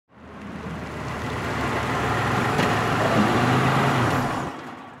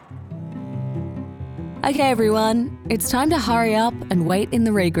Okay, everyone, it's time to hurry up and wait in the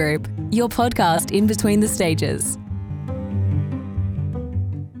Regroup, your podcast in between the stages.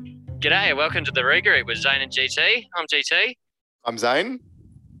 G'day and welcome to the Regroup with Zayne and GT. I'm GT. I'm Zayne.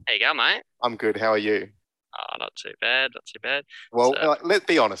 How you going, mate? I'm good. How are you? Oh, not too bad, not too bad. Well, let's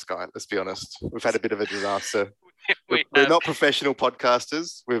be honest, guys. Let's be honest. We've had a bit of a disaster. We're not professional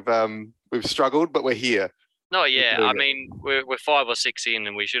podcasters. We've struggled, but we're here. No, yeah. I mean, we're 5 or 6 in,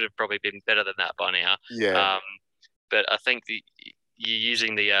 and we should have probably been better than that by now. Yeah. But I think you're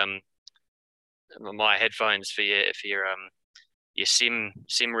using the my headphones for your sim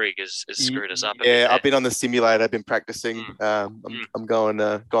rig has screwed us up. Yeah, I've been on the simulator. I've been practicing. I'm going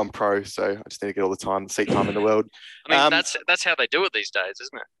pro, so I just need to get all the seat time in the world. I mean, that's how they do it these days,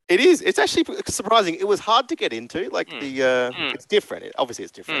 isn't it? It is. It's actually surprising. It was hard to get into. It's different. Obviously,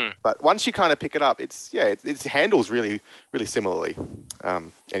 it's different. But once you kind of pick it up, it handles really, really similarly.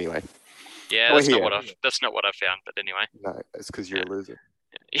 Anyway. Yeah, that's not what I found. But anyway. No, it's because you're a loser.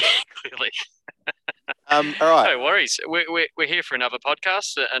 Yeah, clearly. All right. No worries. We're here for another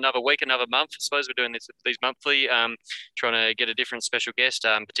podcast, another week, another month. I suppose we're doing these monthly, trying to get a different special guest,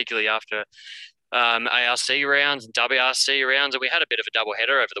 particularly after ARC rounds and WRC rounds. And we had a bit of a double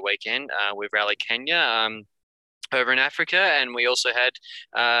header over the weekend with Rally Kenya over in Africa, and we also had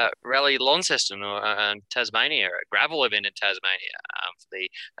Rally Launceston or Tasmania, a gravel event in Tasmania for the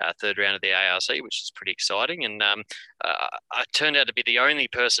third round of the ARC, which is pretty exciting. And I turned out to be the only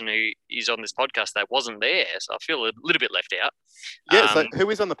person who is on this podcast that wasn't there, so I feel a little bit left out. Yeah, so who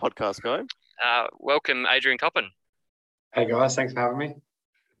is on the podcast, guy? Welcome, Adrian Coppin. Hey guys, thanks for having me.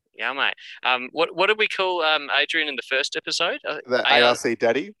 Yeah, mate. What did we call Adrian in the first episode? The ARC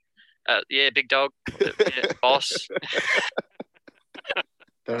Daddy? Yeah, big dog, boss.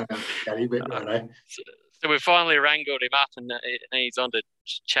 Don't know, Daddy, but I know. So we finally wrangled him up, and he's on to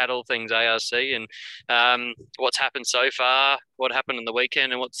chat all things ARC and what's happened so far, what happened on the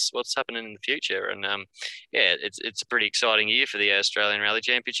weekend, and what's happening in the future. And it's a pretty exciting year for the Australian Rally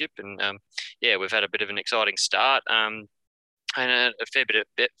Championship, and we've had a bit of an exciting start. And a fair bit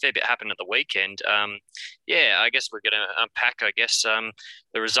happened at the weekend. I guess we're going to unpack,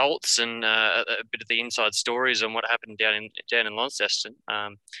 the results and a bit of the inside stories on what happened down in Launceston.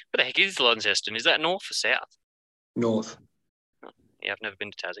 Where the heck is Launceston? Is that north or south? North. Oh, yeah, I've never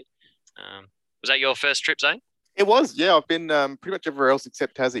been to Tassie. Was that your first trip, Zayne? It was. Yeah, I've been pretty much everywhere else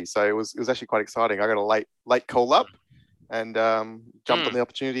except Tassie, so it was actually quite exciting. I got a late call up and jumped on the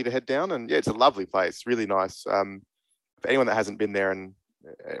opportunity to head down, and it's a lovely place, really nice. For anyone that hasn't been there and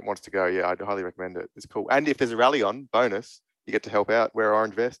wants to go, I'd highly recommend it. It's cool. And if there's a rally on, bonus, you get to help out, wear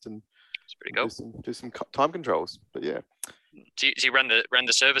orange vest, and it's pretty cool. Do some time controls. But yeah. So you ran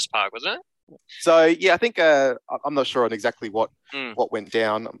the service park, wasn't it? So I think I'm not sure on exactly what went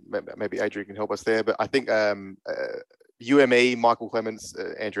down. Maybe Adrian can help us there. But I think UME, Michael Clements,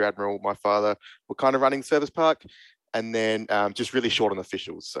 Andrew Admiral, my father, were kind of running service park, and then just really short on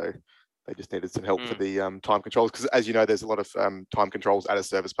officials. So they just needed some help for the time controls, because as you know, there's a lot of time controls at a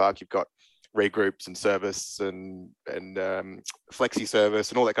service park. You've got regroups and service and flexi service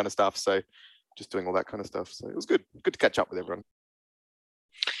and all that kind of stuff. So just doing all that kind of stuff. So it was good to catch up with everyone.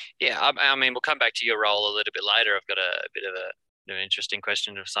 Yeah, I mean, we'll come back to your role a little bit later. I've got a bit of an interesting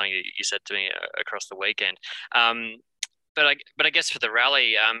question of something you said to me across the weekend. But I guess for the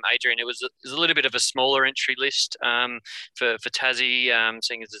rally, Adrian, it was a little bit of a smaller entry list for Tassie,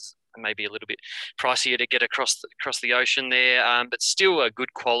 seeing as it's maybe a little bit pricier to get across the ocean there, but still a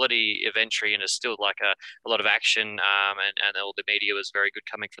good quality of entry, and it's still like a lot of action, and all the media was very good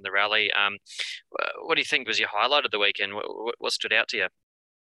coming from the rally. What do you think was your highlight of the weekend? What stood out to you?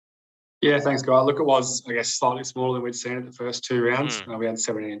 Yeah, thanks, Guy. Look, it was, I guess, slightly smaller than we'd seen at the first 2 rounds. We had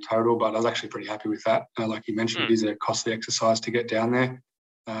 17 in total, but I was actually pretty happy with that. Like you mentioned, it is a costly exercise to get down there.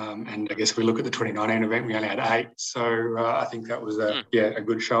 And I guess if we look at the 2019 event, we only had 8. So I think that was a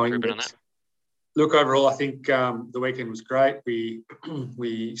good showing. Look, overall, I think the weekend was great. Tassie's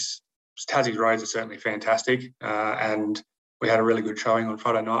roads are certainly fantastic. And we had a really good showing on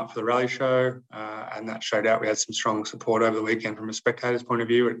Friday night for the rally show. And that showed out. We had some strong support over the weekend from a spectator's point of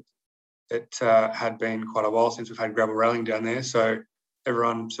view. It had been quite a while since we've had gravel rallying down there. So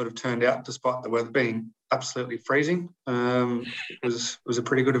everyone sort of turned out despite the weather being absolutely freezing. It was a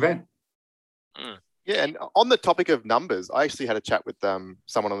pretty good event. Yeah, and on the topic of numbers, I actually had a chat with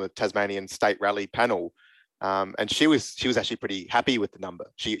someone on the Tasmanian State Rally panel, and she was actually pretty happy with the number.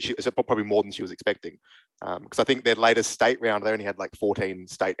 She was probably more than she was expecting, because I think their latest state round, they only had like 14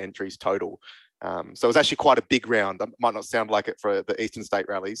 state entries total. So it was actually quite a big round. It might not sound like it for the Eastern State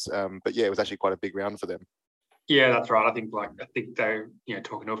rallies, but yeah, it was actually quite a big round for them. Yeah, that's right. I think they,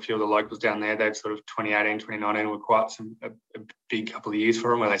 talking to a few of the locals down there, they've sort of 2018, 2019 were quite a big couple of years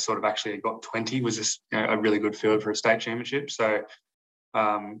for them, where they sort of actually got 20, was just a really good field for a state championship. So,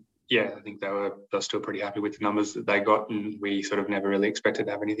 I think they were still pretty happy with the numbers that they got, and we sort of never really expected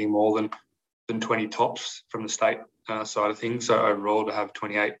to have anything more than 20 tops from the state side of things. So overall, to have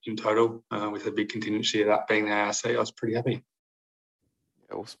 28 in total, with a big contingency of that being the ARC, I was pretty happy.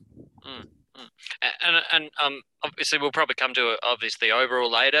 Awesome. And obviously we'll probably come to obviously overall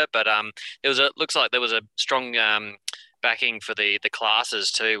later, but looks like there was a strong backing for the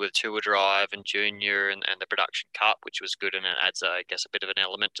classes too, with Tour Drive and Junior and the Production Cup, which was good, and it adds I guess a bit of an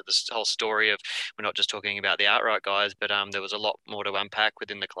element to this whole story of we're not just talking about the outright guys, but there was a lot more to unpack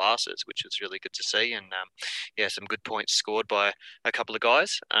within the classes, which was really good to see, and some good points scored by a couple of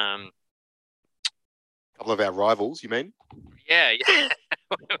guys. A couple of our rivals, you mean? Yeah.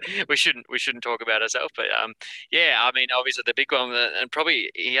 we shouldn't talk about ourselves, but I mean, obviously the big one, and probably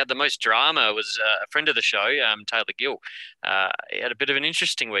he had the most drama, was a friend of the show, Taylor Gill. He had a bit of an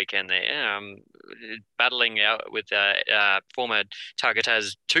interesting weekend there, battling out with former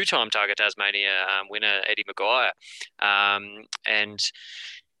two-time Targa Tasmania winner Eddie Maguire, and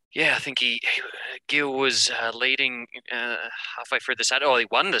I think Gill was leading halfway through the Saturday. Oh, he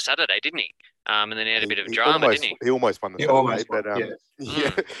won the Saturday, didn't he? And then he had a bit of drama, didn't he? He almost won the Saturday, but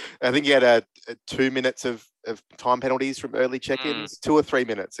I think he had 2 minutes of time penalties from early check-ins, 2 or 3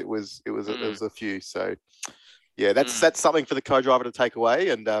 minutes. It was a few. So that's something for the co-driver to take away.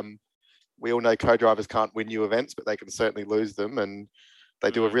 And we all know co-drivers can't win new events, but they can certainly lose them. And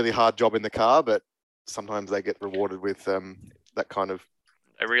they do a really hard job in the car, but sometimes they get rewarded with that kind of.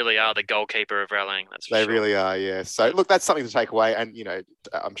 They really are the goalkeeper of rallying. They really are, yeah. So look, that's something to take away, and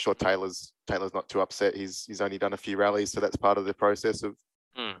I'm sure Taylor's not too upset. He's only done a few rallies, so that's part of the process of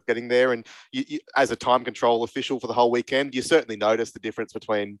getting there. And you, as a time control official for the whole weekend, you certainly notice the difference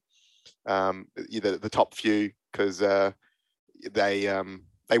between the top few, because they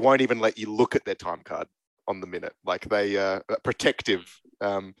won't even let you look at their time card on the minute. Like protective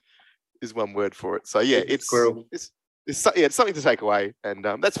is one word for it. So it's something to take away, and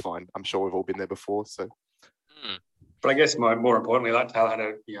that's fine. I'm sure we've all been there before. So, but I guess more importantly, like Taylor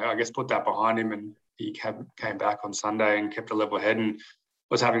had put that behind him, and he came back on Sunday and kept a level head, and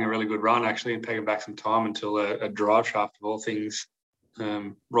was having a really good run actually, and pegging back some time until a drive shaft of all things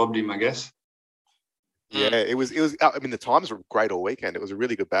robbed him, I guess. Yeah, it was. I mean, the times were great all weekend. It was a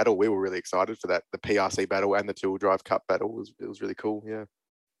really good battle. We were really excited for that. The PRC battle and the Tour Drive Cup battle it was really cool. Yeah.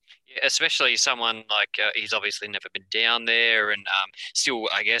 Yeah, especially someone like he's obviously never been down there, and still,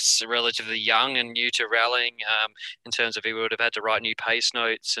 I guess, relatively young and new to rallying, in terms of he would have had to write new pace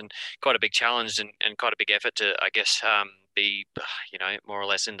notes, and quite a big challenge and quite a big effort to, I guess, be, more or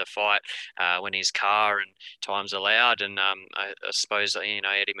less in the fight when his car and times allowed. And I suppose,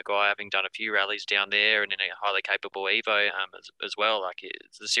 Eddie Maguire, having done a few rallies down there and in a highly capable Evo as well, like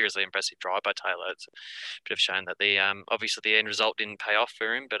it's a seriously impressive drive by Taylor. It's a bit of a shame that obviously the end result didn't pay off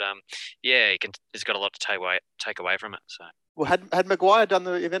for him, but he's got a lot to take away from it. So, well, had Maguire done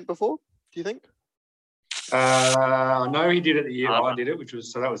the event before, do you think? No, he did it the year I did it,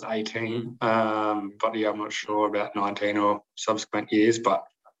 that was 18. But I'm not sure about 19 or subsequent years, but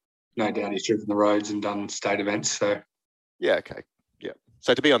no doubt he's driven the roads and done state events. So yeah, okay, yeah.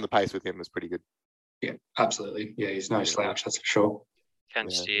 So to be on the pace with him was pretty good. Yeah, absolutely. Yeah, he's no slouch, that's for sure. Can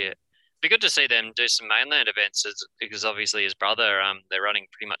steer. Be good to see them do some mainland events, because obviously his brother, they're running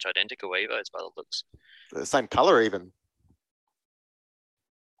pretty much identical Evos by the looks. The same colour even.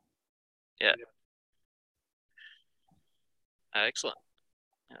 Yeah. Excellent.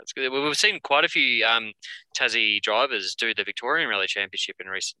 That's good. Well, we've seen quite a few Tassie drivers do the Victorian Rally Championship in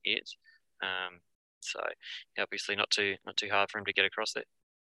recent years. So obviously not too hard for him to get across there.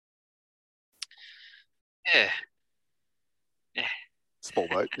 Yeah. Small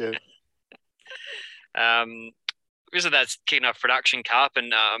boat, yeah. So that's kicking off Production Cup,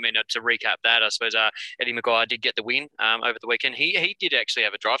 and to recap that, I suppose Eddie Maguire did get the win over the weekend. He did actually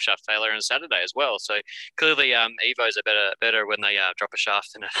have a drive shaft failure on Saturday as well. So clearly, Evos are better when they drop a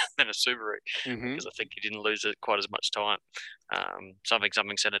shaft than a Subaru, because I think he didn't lose it quite as much time. Something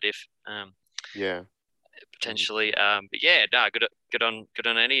sent a diff. Potentially. But good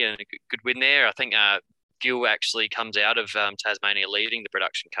on Eddie, and a good win there. I think Gill actually comes out of Tasmania leading the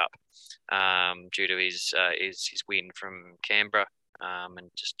Production Cup due to his win from Canberra, and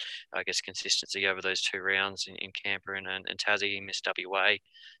just, I guess, consistency over those 2 rounds in Canberra and Tassie. He missed WA,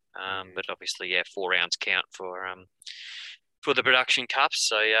 but obviously 4 rounds count for the Production Cup.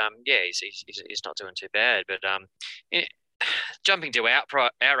 So he's not doing too bad. But jumping to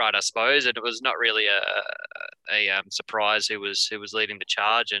outright, I suppose, and it was not really surprise who was leading the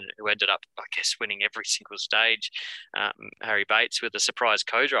charge and who ended up, I guess, winning every single stage. Harry Bates with a surprise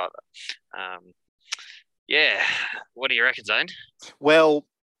co-driver. Yeah, what do you reckon, Zayne? Well,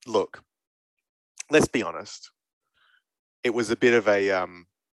 look, let's be honest. It was a bit of a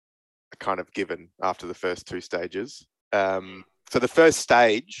kind of given after the first two stages. So the first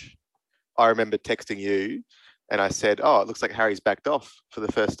stage, I remember texting you and I said, oh, it looks like Harry's backed off for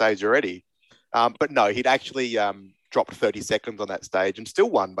the first stage already. But no, he'd actually dropped 30 seconds on that stage and still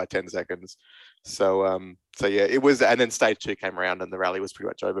won by 10 seconds. So yeah, it was, and then stage 2 came around and the rally was pretty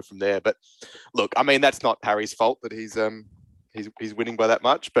much over from there. But look, I mean, that's not Harry's fault that he's winning by that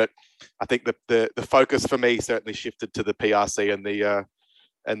much. But I think the focus for me certainly shifted to the PRC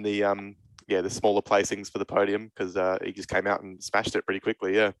and the smaller placings for the podium, because he just came out and smashed it pretty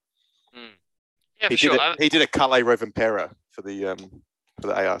quickly. Yeah. Yeah, for sure. He did a Calais Rovampera for the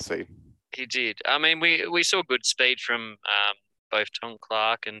ARC. He did. I mean, we saw good speed from both Tom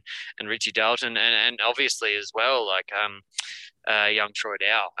Clark and Richie Dalton, and obviously as well, like young Troy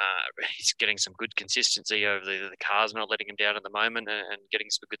Dow. He's getting some good consistency over the cars, not letting him down at the moment, and getting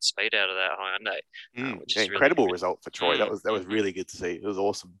some good speed out of that Hyundai. Which is incredible really result for Troy. That was really good to see. It was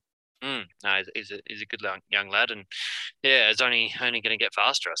awesome. No, he's a good young lad, and yeah, it's only going to get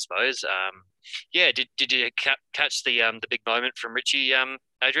faster, I suppose. Yeah, did you catch the big moment from Richie,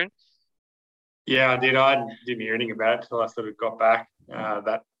 Adrian? Yeah, I did. I didn't hear anything about it till I sort of got back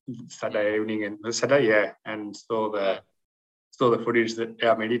that Saturday evening, and saw the footage that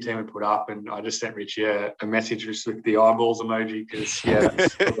our media team had put up, and I just sent Richie a message just with the eyeballs emoji, because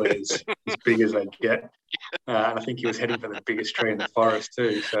that's probably as big as they get. And I think he was heading for the biggest tree in the forest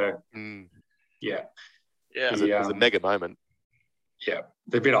too. So yeah, it was a mega moment. Yeah,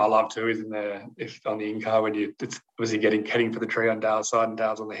 the bit I love too is if on the in-car when was he heading for the tree on Dale's side, and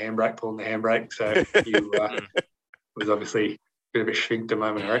Dale's on the handbrake, pulling the handbrake. So you was obviously a bit of a shrinked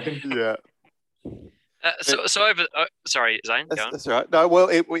moment, I reckon. Yeah. Sorry, Zayne. That's all right. No, well,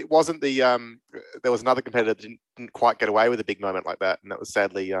 it wasn't the. There was another competitor that didn't quite get away with a big moment like that, and that was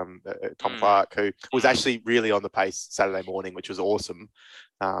sadly Tom Clark, who was actually really on the pace Saturday morning, which was awesome.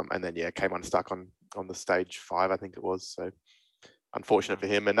 And then came unstuck on the stage 5, I think it was. So unfortunate for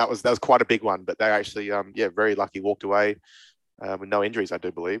him, and that was quite a big one. But they actually very lucky, walked away with no injuries, I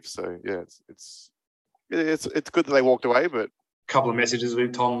do believe. So yeah, it's good that they walked away. But a couple of messages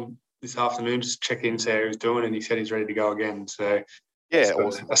with Tom this afternoon, just check in, see how he's doing, and he said he's ready to go again. So yeah,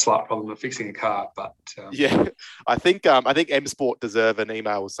 awesome. A slight problem of fixing a car, but I think M Sport deserve an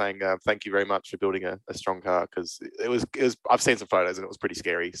email saying thank you very much for building a strong car, because it was. I've seen some photos and it was pretty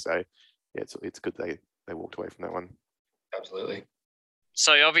scary. So yeah, it's good they walked away from that one. Absolutely.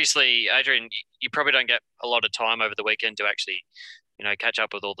 So obviously, Adrian, you probably don't get a lot of time over the weekend to actually, catch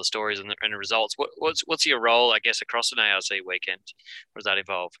up with all the stories and the results. What's your role, I guess, across an ARC weekend? What does that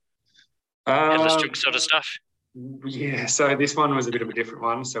involve? Headless chook sort of stuff? Yeah, so this one was a bit of a different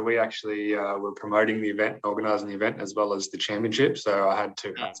one. So we actually were promoting the event, organising the event, as well as the championship. So I had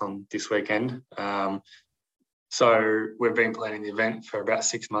 2 hats on this weekend. So we've been planning the event for about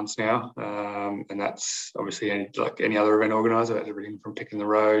 6 months now. And that's obviously like any other event organiser, that's everything from picking the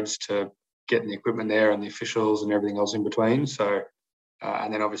roads to getting the equipment there and the officials and everything else in between. So,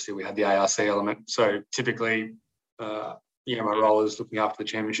 and then obviously we had the ARC element. So typically, my role is looking after the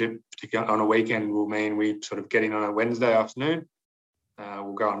championship, particularly on a weekend will mean we sort of get in on a Wednesday afternoon.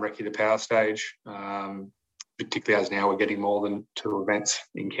 We'll go and recce the power stage, particularly as now we're getting more than 2 events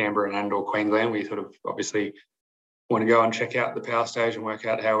in Canberra and/or Queensland. We sort of obviously want to go and check out the power stage and work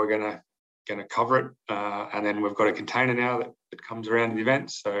out how we're going to cover it. And then we've got a container now that comes around the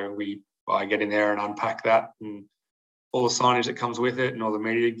event. So I get in there and unpack that and all the signage that comes with it and all the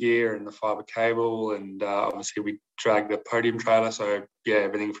media gear and the fibre cable, and obviously we drag the podium trailer. So yeah,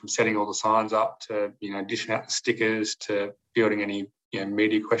 everything from setting all the signs up to dishing out the stickers to fielding any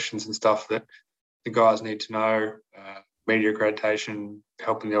media questions and stuff that the guys need to know. Media accreditation,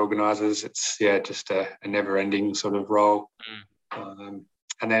 helping the organisers. It's just a never-ending sort of role. And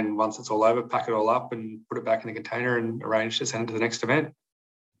then once it's all over, pack it all up and put it back in the container and arrange to send it to the next event.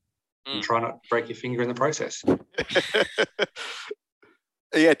 And try not to break your finger in the process.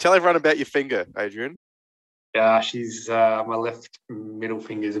 Yeah, tell everyone about your finger, Adrian. Yeah, she's my left middle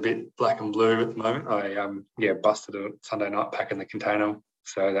finger is a bit black and blue at the moment. I busted it Sunday night packing the container,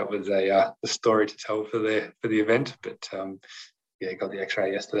 so that was the story to tell for the event. But got the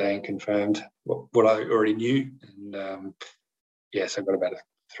X-ray yesterday and confirmed what I already knew, and so I got about a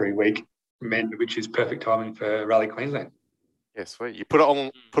 3-week mend, which is perfect timing for Rally Queensland. Yeah, sweet. You put it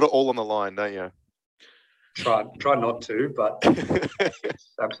all on the line, don't you? Try not to, but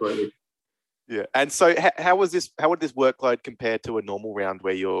absolutely. Yeah. And so how would this workload compare to a normal round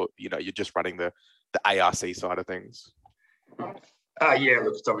where you're just running the ARC side of things? Yeah,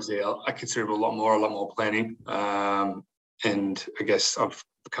 look, it's obviously I consider it a lot more planning. And I guess I've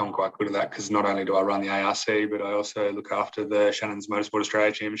become quite good at that because not only do I run the ARC, but I also look after the Shannon's Motorsport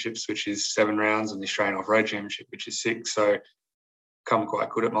Australia Championships, which is 7 rounds, and the Australian Off-Road Championship, which is 6. So become quite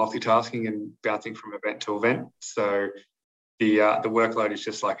good at multitasking and bouncing from event to event. So the workload is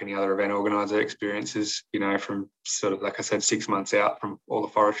just like any other event organizer experiences, from sort of, like I said, 6 months out from all the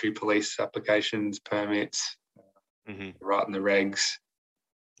forestry police applications, permits, writing the regs.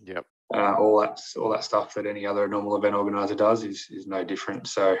 Yep. All that stuff that any other normal event organizer does is no different.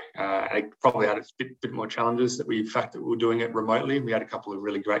 So it probably had a bit more challenges that the fact that we were doing it remotely. We had a couple of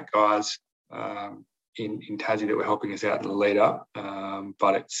really great guys in Tassie that were helping us out in the lead up.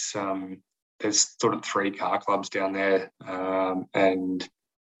 But it's there's sort of 3 car clubs down there, and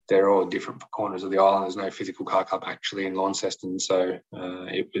they're all different corners of the island. There's no physical car club actually in Launceston, so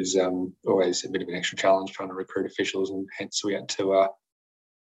it was always a bit of an extra challenge trying to recruit officials, and hence we had to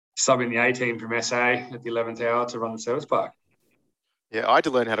sub in the A team from SA at the 11th hour to run the service park. Yeah, I had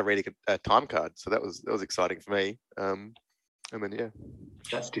to learn how to read a time card, so that was exciting for me. And then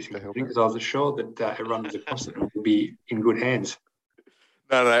that's disappointing because I was assured that everyone was across it and would be in good hands.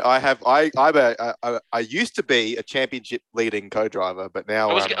 No, I used to be a championship leading co-driver, but now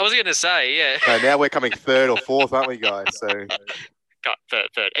I was going to say, yeah. No, now we're coming 3rd or 4th, aren't we, guys? So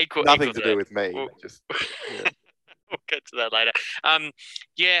third. Nothing to do with me. We'll get to that later.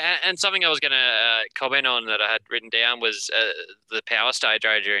 And something I was going to comment on that I had written down was the power stage,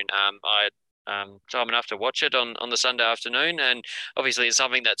 Adrian. I had time enough to watch it on the Sunday afternoon, and obviously it's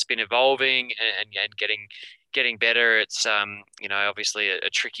something that's been evolving and getting better. It's obviously a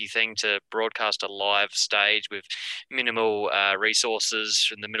tricky thing to broadcast a live stage with minimal resources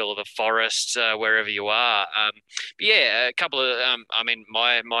in the middle of a forest wherever you are. But yeah, a couple of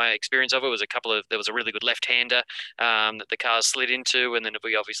my experience of it was there was a really good left-hander that the cars slid into, and then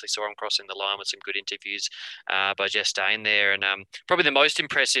we obviously saw him crossing the line with some good interviews by Jess Zayne there. And probably the most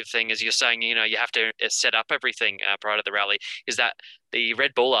impressive thing is you're saying you have to set up everything prior to the rally, is that the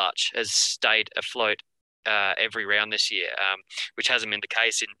Red Bull Arch has stayed afloat every round this year, which hasn't been the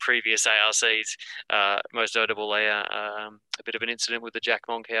case in previous ARCs. Most notable, a bit of an incident with the Jack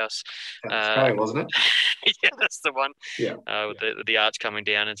Monkhouse. Australia, wasn't it? Yeah, that's the one. Yeah. With the arch coming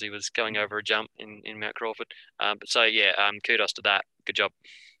down as he was going over a jump in Mount Crawford. Kudos to that. Good job.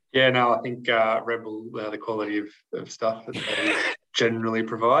 Yeah, no, I think Red Bull, the quality of stuff that they generally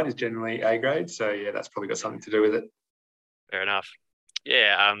provide is generally A grade. So yeah, that's probably got something to do with it. Fair enough.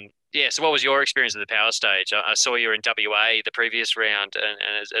 Yeah. So what was your experience of the power stage? I saw you were in WA the previous round, and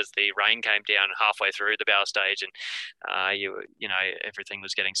as the rain came down halfway through the power stage, and everything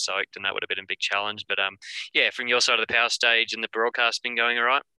was getting soaked, and that would have been a big challenge. But from your side of the power stage and the broadcast been going all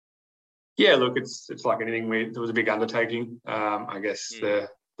right? Yeah, look, it's like anything. There was a big undertaking. I guess the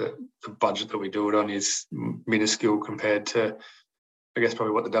budget that we do it on is minuscule compared to, I guess,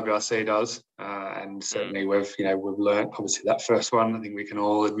 probably what the WRC does, and certainly we've learnt, obviously, that first one. I think we can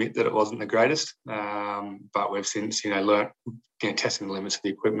all admit that it wasn't the greatest, but we've since learnt, testing the limits of the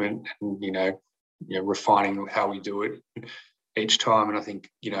equipment and refining how we do it each time. And I think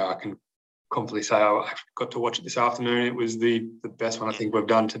I can confidently say I actually got to watch it this afternoon. It was the best one I think we've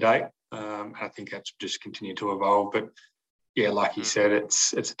done to date. I think that's just continued to evolve, but. Yeah, like you said,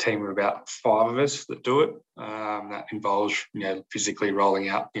 it's a team of about 5 of us that do it. That involves, physically rolling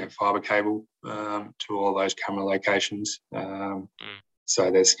out, fibre cable to all those camera locations.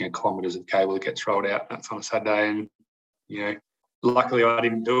 So there's, kilometres of cable that gets rolled out. That's on a Saturday, and luckily I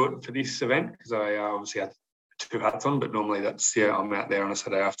didn't do it for this event because I obviously had 2 hats on. But normally I'm out there on a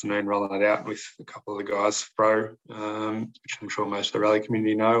Saturday afternoon rolling it out with a couple of the guys, which I'm sure most of the rally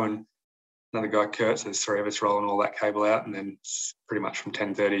community know, and another guy, Kurt. So there's 3 of us rolling all that cable out, and then it's pretty much from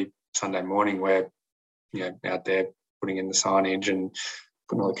 10:30 Sunday morning we're out there putting in the signage and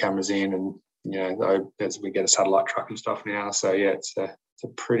putting all the cameras in, and as we get a satellite truck and stuff now. So yeah, it's a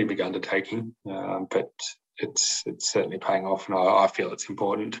pretty big undertaking, but it's certainly paying off, and I feel it's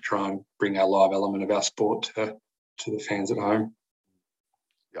important to try and bring our live element of our sport to the fans at home.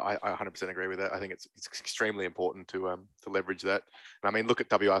 Yeah, I 100% agree with that. I think it's extremely important to leverage that. And I mean, look at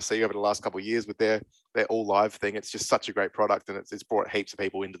WRC over the last couple of years with their all live thing. It's just such a great product, and it's brought heaps of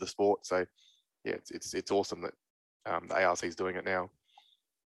people into the sport. So yeah, it's awesome that the ARC is doing it now.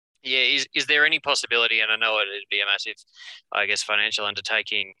 Yeah, is there any possibility, and I know it'd be a massive, I guess, financial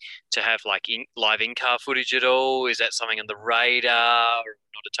undertaking to have like live in-car footage at all? Is that something on the radar or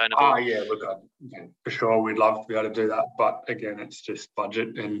not attainable? Yeah, look, for sure we'd love to be able to do that, but again, it's just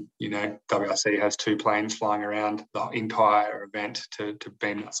budget, and WRC has 2 planes flying around the entire event to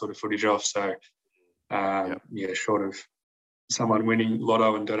beam that sort of footage off. So short of someone winning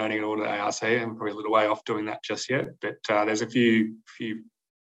lotto and donating it all to the ARC, I'm probably a little way off doing that just yet. But there's a few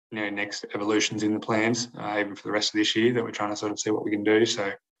next evolutions in the plans, even for the rest of this year, that we're trying to sort of see what we can do.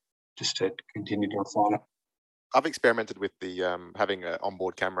 So just to continue to refine it. I've experimented with the having an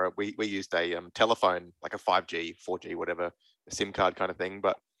onboard camera. We used a telephone, like a 5G, 4G, whatever, a SIM card kind of thing.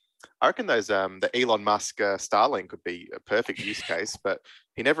 But I reckon those the Elon Musk Starlink could be a perfect use case. But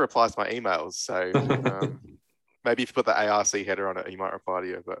he never replies to my emails, so maybe if you put the ARC header on it, he might reply to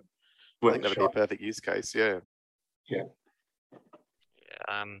you. But I think that'd be a perfect use case. Yeah. Yeah.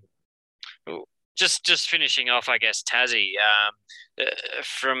 Just finishing off, I guess, Tassie.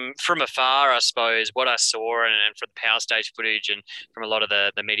 From afar, I suppose what I saw, and from the power stage footage, and from a lot of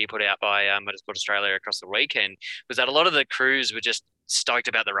the media put out by Motorsport Australia across the weekend, was that a lot of the crews were just stoked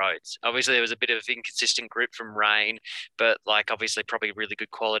about the roads. Obviously, there was a bit of inconsistent grip from rain, but like obviously probably really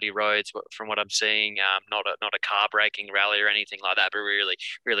good quality roads from what I'm seeing. Not a car braking rally or anything like that, but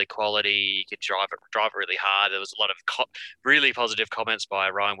really quality. You could drive it really hard. There was a lot of really positive comments by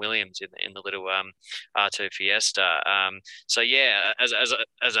Ryan Williams in the little R2 Fiesta. So yeah, as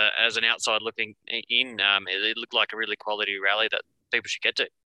an outside looking in, it looked like a really quality rally that people should get to.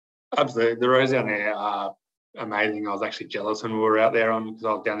 Absolutely, the roads down there are amazing. I was actually jealous when we were out there because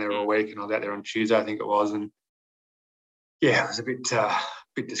I was down there all week, and I was out there on Tuesday, I think it was, and yeah, I was a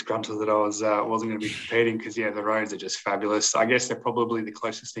bit disgruntled that I wasn't going to be competing because the roads are just fabulous. I guess they're probably the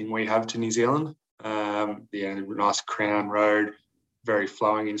closest thing we have to New Zealand. Nice crown road, very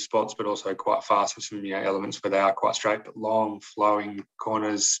flowing in spots, but also quite fast with some elements where they are quite straight, but long flowing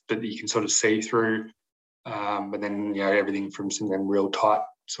corners that you can sort of see through. But then everything from some of them real tight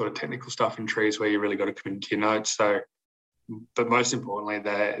sort of technical stuff in trees where you really got to come into your notes. So, but most importantly,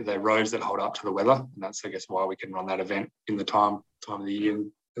 they're roads that hold up to the weather, and that's I guess why we can run that event in the time of the year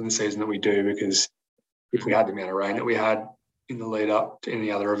and the season that we do. Because if we had the amount of rain that we had in the lead up to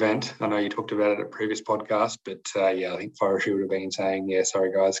any other event, I know you talked about it at previous podcasts, but I think Forestry would have been saying,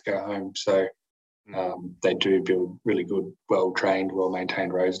 sorry guys, go home. So they do build really good, well-trained,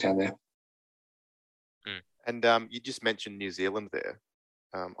 well-maintained roads down there. And you just mentioned New Zealand there.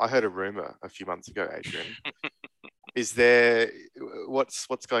 I heard a rumor a few months ago, Adrian. Is there what's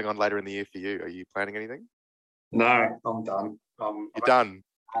going on later in the year for you? Are you planning anything? No, I'm done. You're done.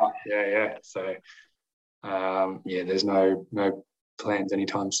 Yeah. So there's no plans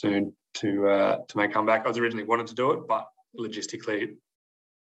anytime soon to make a comeback. I was originally wanted to do it, but logistically,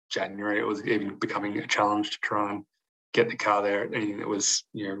 January it was even becoming a challenge to try and get the car there at anything that was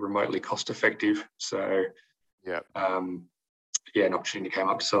remotely cost effective. So an opportunity came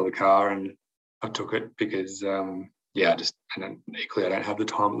up to sell the car, and I took it because and then equally I don't have the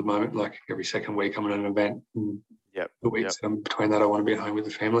time at the moment. Like every second week I'm at an event. The weeks between that I want to be at home with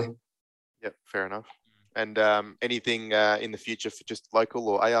the family. Yep, fair enough. And anything in the future for just local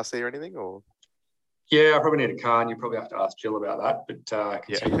or ARC or anything, or? Yeah, I probably need a car, and you probably have to ask Jill about that. But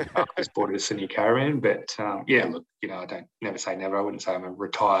I just bought a new caravan. But look, I don't never say never. I wouldn't say I'm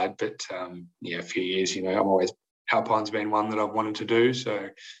retired, but a few years. I'm always Alpine's been one that I've wanted to do. So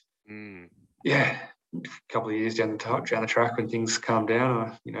a couple of years down the track when things calm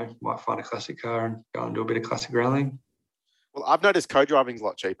down, I might find a classic car and go and do a bit of classic rallying. Well, I've noticed co-driving's a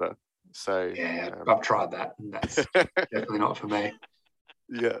lot cheaper. So I've tried that, and that's definitely not for me.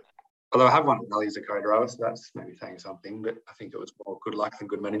 Yeah. Although I have won rally as a co-driver, so that's maybe saying something, but I think it was more good luck than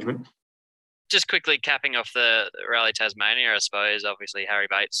good management. Just quickly capping off the Rally Tasmania, I suppose, obviously Harry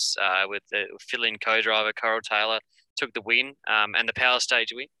Bates with the fill-in co-driver Coral Taylor took the win and the power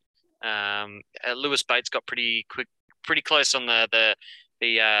stage win. Lewis Bates got pretty close on the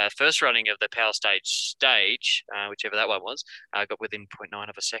first running of the power stage, whichever that one was, got within 0.9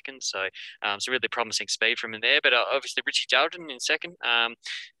 of a second. So it's a really promising speed from him there. But obviously Richie Dalton in second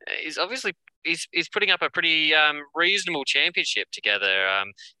is obviously he's putting up a pretty reasonable championship together.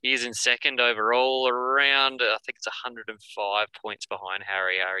 He is in second overall, around I think it's 105 points behind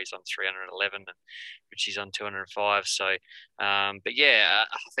Harry. Harry's on 311 and Richie's on 205. So, but yeah,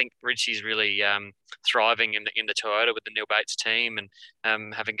 I think Richie's really thriving in the Toyota with the Neil Bates team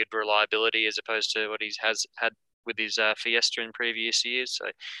and having good reliability as opposed to what he has had with his Fiesta in previous years.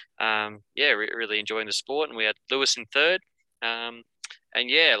 So, really enjoying the sport. And we had Lewis in third.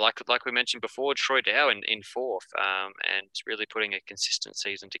 yeah, like we mentioned before, Troy Dow in fourth, and really putting a consistent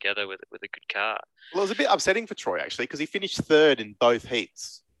season together with a good car. Well, it was a bit upsetting for Troy actually because he finished third in both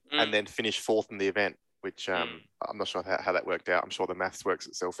heats and then finished fourth in the event, which I'm not sure how that worked out. I'm sure the maths works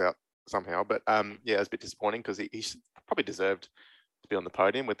itself out somehow, but yeah, it was a bit disappointing because he probably deserved to be on the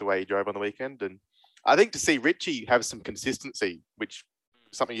podium with the way he drove on the weekend. And I think to see Richie have some consistency, which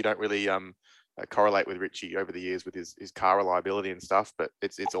is something you don't really correlate with Richie over the years with his car reliability and stuff, but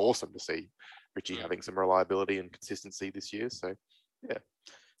it's awesome to see Richie having some reliability and consistency this year. So yeah,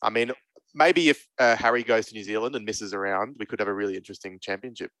 I mean, maybe if Harry goes to New Zealand and misses around, we could have a really interesting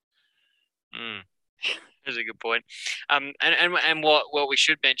championship. That's a good point. And what we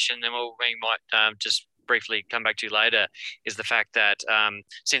should mention, and what we might just briefly come back to later, is the fact that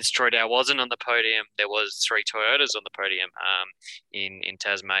since Troy Dow wasn't on the podium, there was 3 Toyotas on the podium in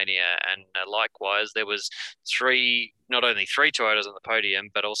Tasmania, and likewise there was not only three Toyotas on the podium,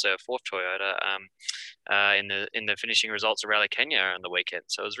 but also a 4th Toyota in the finishing results of Rally Kenya on the weekend.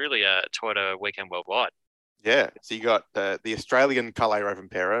 So it was really a Toyota weekend worldwide. Yeah, so you got the Australian Kalle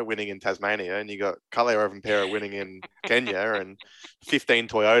Rovanperä winning in Tasmania, and you got Kalle Rovanperä winning in Kenya, and 15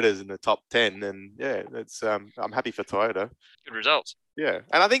 Toyotas in the top 10. And yeah, that's I'm happy for Toyota. Good results. Yeah,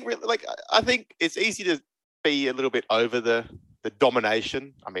 and I think it's easy to be a little bit over the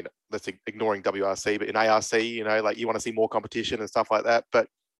domination. I mean, let's ignoring WRC, but in ARC, you want to see more competition and stuff like that. But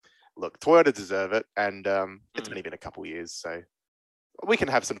look, Toyota deserve it, and it's only been a couple of years, so we can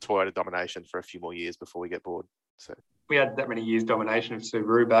have some Toyota domination for a few more years before we get bored. So we had that many years domination of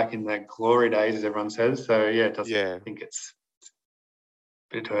Subaru back in the glory days, as everyone says. So yeah, it doesn't. I think it's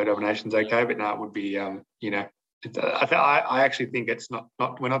a bit of Toyota domination's okay, but no, it would be I actually think it's not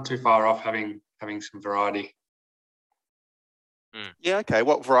we're not too far off having some variety. Yeah. Okay.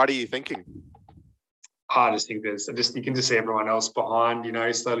 What variety are you thinking? I just think you can just see everyone else behind.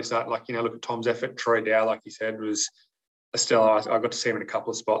 Slowly start look at Tom's effort. Troy Dow, like you said, was still, I got to see him in a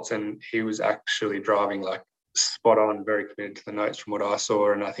couple of spots, and he was actually driving like spot on, very committed to the notes from what I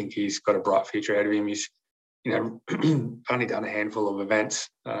saw. And I think he's got a bright future ahead of him. He's, only done a handful of events,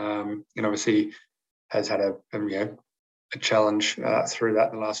 and obviously has had a challenge through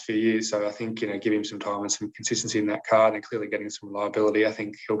that in the last few years. So I think, give him some time and some consistency in that car, and clearly getting some reliability. I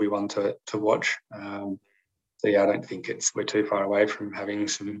think he'll be one to watch. So yeah, I don't think we're too far away from having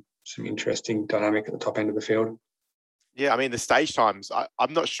some interesting dynamic at the top end of the field. Yeah, I mean the stage times.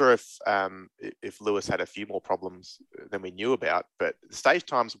 I'm not sure if Lewis had a few more problems than we knew about, but the stage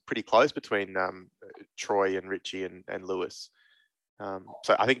times were pretty close between Troy and Richie and Lewis.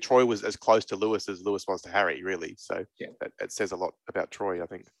 So I think Troy was as close to Lewis as Lewis was to Harry, really. So yeah, that says a lot about Troy, I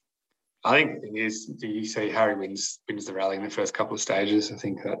think. I think the thing is, do you see Harry wins the rally in the first couple of stages? I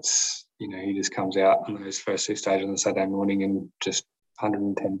think that's he just comes out on those first 2 stages on the Saturday morning and just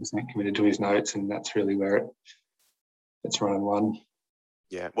 110% committed to his notes, and that's really where it's run and won.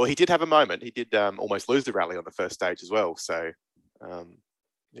 Yeah, well, he did have a moment. He did almost lose the rally on the first stage as well. So,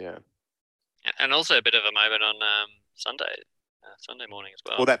 yeah. And also a bit of a moment on Sunday morning as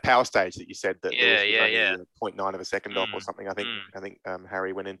well. Well, that power stage that you said that Lewis was only 0.9 of a second off or something. I think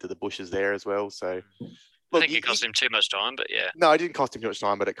Harry went into the bushes there as well. So, I think it cost him too much time, but yeah. No, it didn't cost him too much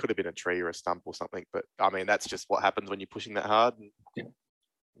time, but it could have been a tree or a stump or something. But I mean, that's just what happens when you're pushing that hard. Yeah.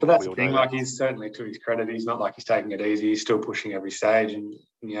 But that's the thing, like he's certainly, to his credit, he's not like he's taking it easy. He's still pushing every stage, and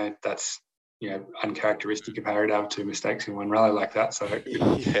that's uncharacteristic of Harry to have 2 mistakes in one rally like that. So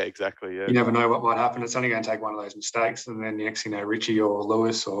yeah, exactly. Yeah, you never know what might happen. It's only going to take one of those mistakes, and then next Richie or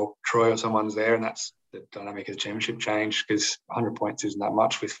Lewis or Troy or someone's there, and that's the dynamic of the championship change, because 100 points isn't that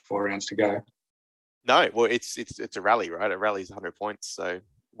much with 4 rounds to go. No, well, it's a rally, right? A rally's 100 points, so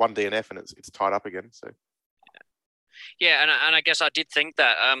 1 DNF and it's tied up again. So. Yeah, and I guess I did think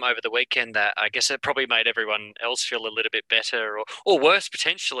that over the weekend that I guess it probably made everyone else feel a little bit better or worse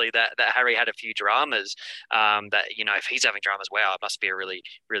potentially that Harry had a few dramas. That if he's having dramas, wow, it must be a really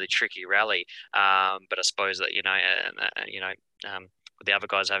really tricky rally. But I suppose that with the other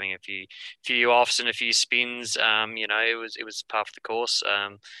guys having a few offs and a few spins, it was part of the course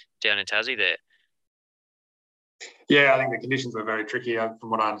down in Tassie there. Yeah, I think the conditions were very tricky. From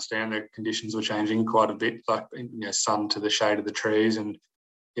what I understand, the conditions were changing quite a bit, like sun to the shade of the trees, and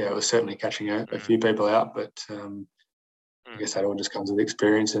yeah, it was certainly catching a few people out. But I guess that all just comes with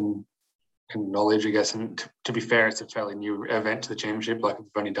experience and knowledge, I guess. And to be fair, it's a fairly new event to the championship. Like we've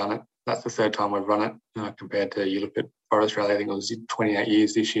only done it. That's the 3rd time we've run it. Compared to, you look at Forest Rally, I think it was 28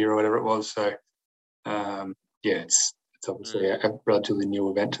 years this year or whatever it was. So it's obviously a relatively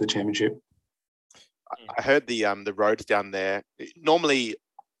new event to the championship. I heard the roads down there. Normally,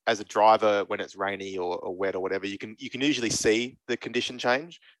 as a driver, when it's rainy or wet or whatever, you can usually see the condition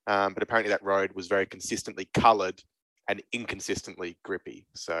change. But apparently that road was very consistently coloured and inconsistently grippy.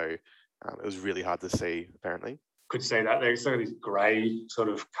 So it was really hard to see, apparently. Could see that. There's sort of this grey sort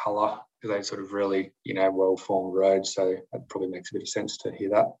of colour because they sort of really, well-formed roads. So that probably makes a bit of sense to hear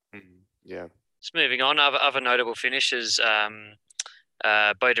that. Yeah. Just moving on, other notable finishes.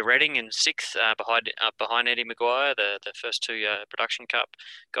 Boda Redding in sixth, behind Eddie Maguire, the first two Production Cup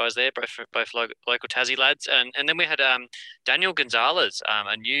guys there, both local Tassie lads, and then we had Daniel Gonzalez,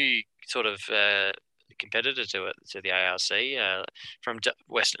 a new sort of competitor to the ARC from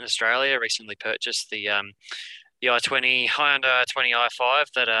Western Australia, recently purchased the i20 Hyundai i20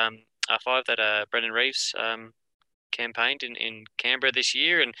 i5 that Brendan Reeves campaigned in Canberra this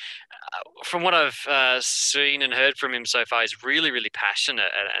year, and from what I've seen and heard from him so far, he's really, really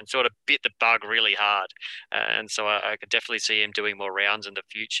passionate and sort of bit the bug really hard, and so I could definitely see him doing more rounds in the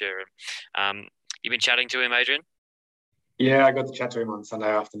future. You've been chatting to him, Adrian? Yeah, I got to chat to him on Sunday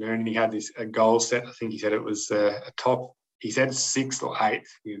afternoon, and he had a goal set. I think he said it was a top. He said 6th or 8th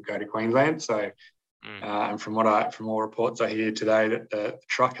he would go to Queensland. So. And from all reports I hear today, that the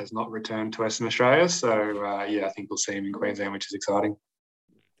truck has not returned to Western Australia. So I think we'll see him in Queensland, which is exciting.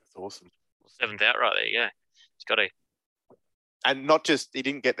 That's awesome. 7th out right there, yeah. He's got to. And not just, he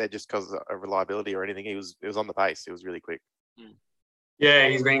didn't get there just because of reliability or anything. It was on the pace. It was really quick. Yeah,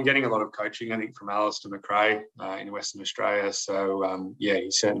 he's been getting a lot of coaching, I think, from Alistair McRae in Western Australia. So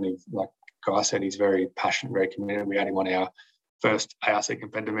he's certainly, like Guy said, he's very passionate, very committed. We had him on our first ARC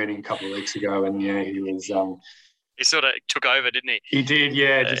competitor meeting a couple of weeks ago, and he was. He sort of took over, didn't he? He did,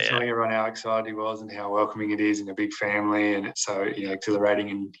 just telling everyone how excited he was and how welcoming it is and a big family, and it's so exhilarating.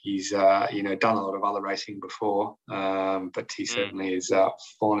 And he's done a lot of other racing before, but he certainly is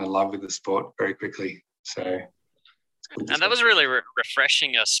fallen in love with the sport very quickly. So, and that was really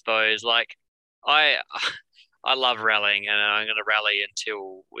refreshing, I suppose. Like I love rallying, and I'm going to rally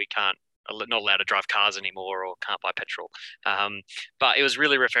until we can't. Not allowed to drive cars anymore or can't buy petrol. But it was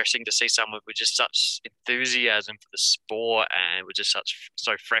really refreshing to see someone with just such enthusiasm for the sport and was just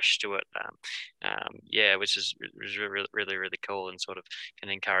so fresh to it. Which is really, really, really cool, and sort of can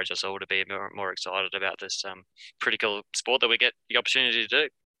encourage us all to be more excited about this pretty cool sport that we get the opportunity to do.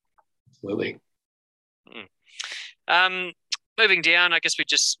 Absolutely. Moving down, I guess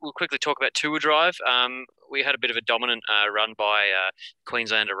we'll quickly talk about Tour Drive. We had a bit of a dominant run by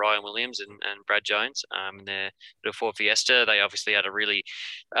Queenslander Ryan Williams and Brad Jones in their little Ford Fiesta. They obviously had a really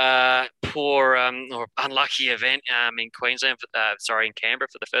poor or unlucky event in Queensland, in Canberra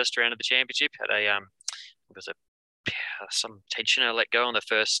for the first round of the championship. Had some tensioner let go on the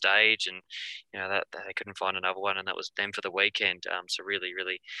first stage, and that they couldn't find another one, and that was them for the weekend. So really,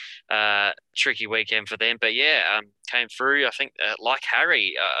 really tricky weekend for them. But came through. I think like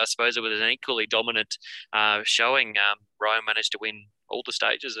Harry, I suppose it was an equally dominant showing. Ryan managed to win all the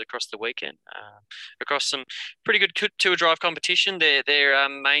stages across the weekend, across some pretty good Tour Drive competition. Their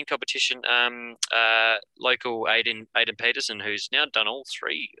main competition, local Aidan Peterson, who's now done all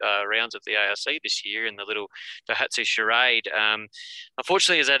 3 rounds of the ARC this year in the little Daihatsu Charade.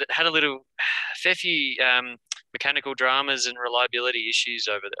 Unfortunately, has had a fair few mechanical dramas and reliability issues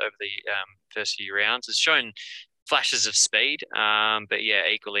over the first few rounds. It's shown flashes of speed, but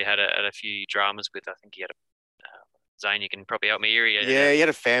equally had a few dramas with. I think he had a Zayne, you can probably help me here. He had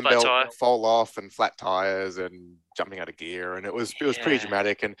a fan belt fall off and flat tires and jumping out of gear, and it was pretty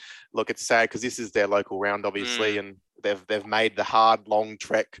dramatic. And look, it's sad because this is their local round, obviously, and they've made the hard, long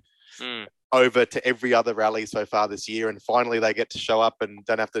trek over to every other rally so far this year, and finally they get to show up and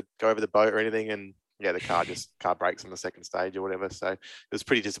don't have to go over the boat or anything. And the car breaks on the second stage or whatever. So it was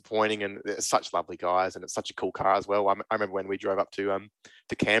pretty disappointing, and it's such lovely guys, and it's such a cool car as well. I remember when we drove up to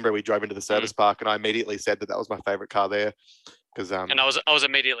Canberra, we drove into the service park, and I immediately said that was my favourite car there. Because and I was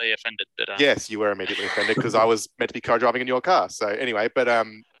immediately offended. But yes, you were immediately offended because I was meant to be co-driving in your car. So anyway, but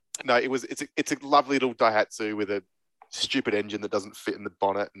no, it's a lovely little Daihatsu with a stupid engine that doesn't fit in the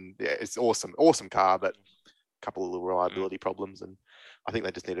bonnet, and it's awesome car, but a couple of little reliability problems, and I think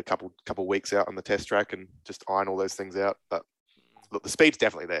they just need a couple weeks out on the test track and just iron all those things out. But look, the speed's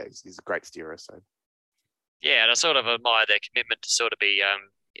definitely there. He's a great steerer. So and I sort of admire their commitment to sort of be,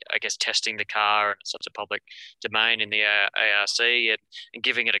 I guess, testing the car in such a public domain in the ARC and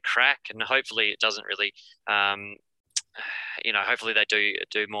giving it a crack. And hopefully it doesn't really, hopefully they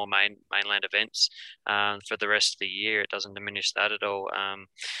do more mainland events for the rest of the year. It doesn't diminish that at all.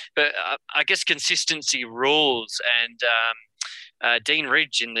 But I guess consistency rules, and Dean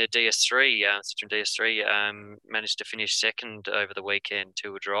Ridge in the DS3, Citroen DS3, managed to finish second over the weekend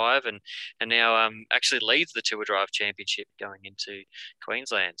Tour Drive, and now actually leads the Tour Drive Championship going into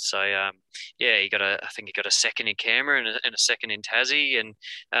Queensland. So yeah, I think he got a second in Canberra and a second in Tassie, and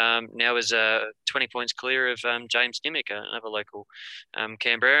now is 20 points clear of James Nimmick, another local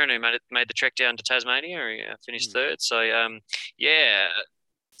Canberran who made the trek down to Tasmania. He finished third. So yeah.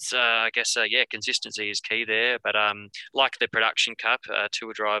 So I guess consistency is key there. But like the Production Cup,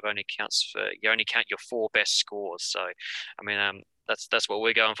 Tour Drive you only count your 4 best scores. So I mean that's what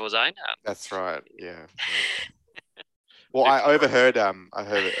we're going for, Zayne. That's right. Yeah. Well, I overheard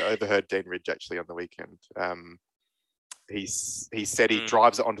Dean Ridge actually on the weekend. He said he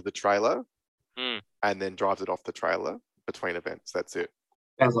drives it onto the trailer and then drives it off the trailer between events. That's it.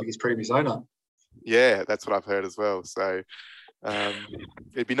 Sounds like his previous owner. Yeah, that's what I've heard as well. So.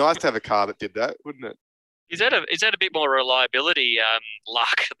 It'd be nice to have a car that did that, wouldn't it? Is that a bit more reliability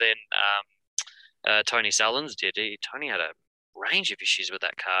luck than Tony Sullins did? Tony had a range of issues with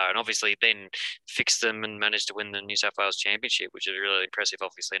that car, and obviously then fixed them and managed to win the New South Wales Championship, which is really impressive,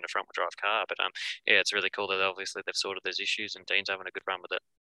 obviously, in a front-wheel drive car. But yeah, it's really cool that obviously they've sorted those issues, and Dean's having a good run with it.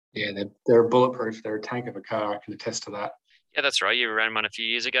 Yeah, they're bulletproof. They're a tank of a car. I can attest to that. Yeah, that's right. You ran one a few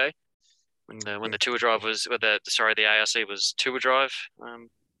years ago. When the Tour Drive was, the ARC was Tour Drive.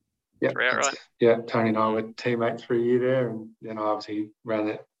 Yeah, right? Yeah, Tony and I were teammates for a year there, and then I obviously ran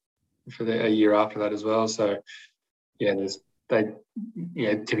it for a year after that as well. So yeah,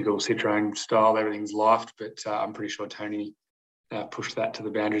 typical Citroen style. Everything's lifed, but I'm pretty sure Tony pushed that to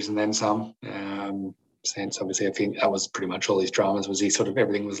the boundaries and then some. Since obviously I think that was pretty much all his dramas, was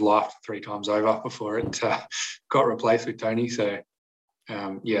everything was lifed 3 times over before it got replaced with Tony. So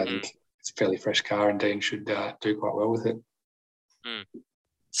I think it's a fairly fresh car, and Dean should do quite well with it.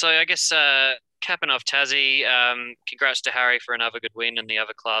 So I guess capping off Tassie, congrats to Harry for another good win and the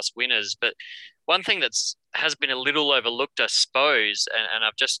other class winners. But one thing has been a little overlooked, I suppose, and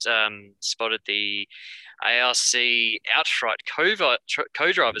I've just spotted the ARC Outright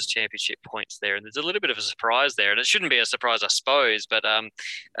Co-Drivers Championship points there, and there's a little bit of a surprise there, and it shouldn't be a surprise, I suppose, but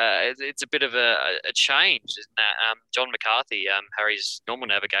it's a bit of a change, isn't that? John McCarthy, Harry's normal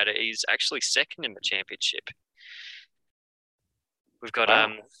navigator, he's actually second in the championship. We've got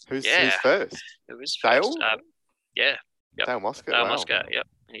who's first? It was first. Dale? Yeah. Yep. Dale Mosca. Dale wow. Mosca, yep.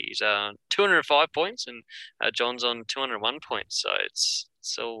 He's 205 points, and John's on 201 points. So it's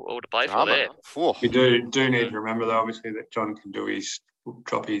all to play for there. We do need to remember, though, obviously, that John can do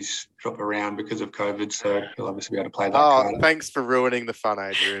drop around because of COVID, so he'll obviously be able to play that card. Thanks for ruining the fun,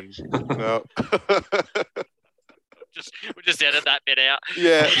 Adrian. No. We'll just edit that bit out.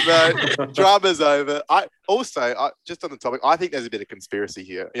 Yeah, no, drama's over. I just on the topic, I think there's a bit of conspiracy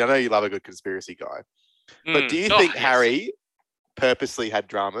here. I know you love a good conspiracy guy, but do you think Harry purposely had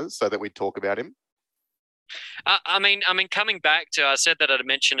dramas so that we'd talk about him? I mean, coming back to, I said that I'd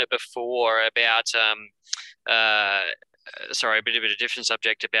mentioned it before about, sorry, a bit of a different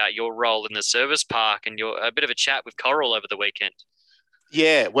subject about your role in the service park and a bit of a chat with Coral over the weekend.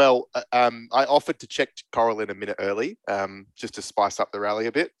 Yeah, well, I offered to check Coral in a minute early, just to spice up the rally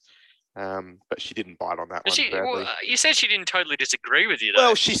a bit, but she didn't bite on that one. You said she didn't totally disagree with you, though.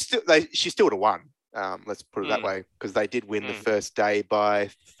 Well, she still would have won. Let's put it that way, because they did win the first day by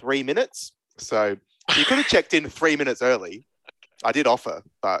 3 minutes. So you could have checked in 3 minutes early. I did offer,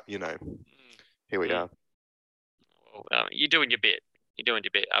 but here we are. Well, you're doing your bit. I mean,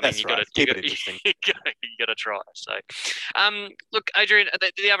 That's right. Keep it interesting. You got to try. So, look, Adrian,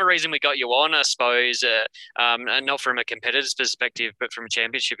 the other reason we got you on, I suppose, and not from a competitor's perspective, but from a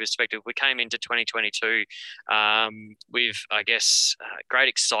championship perspective, we came into 2022 with, I guess, great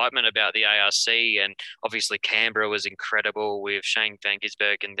excitement about the ARC, and obviously Canberra was incredible with Shane Van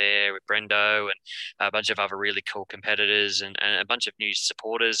Gisbergen there, with Brendo, and a bunch of other really cool competitors, and a bunch of new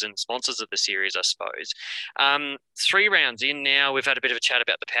supporters and sponsors of the series, I suppose. 3 rounds in now, we've had a bit of a chat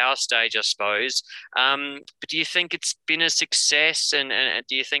about the power stage, I suppose. But do you think it's been a success, and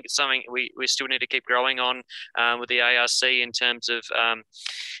do you think it's something we still need to keep growing on with the ARC in terms of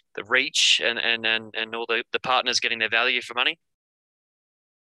the reach and all the partners getting their value for money?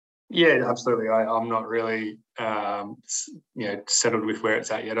 Yeah, absolutely. I'm not really settled with where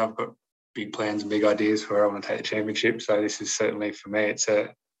it's at yet. I've got big plans and big ideas for where I want to take the championship. So this is certainly, for me, it's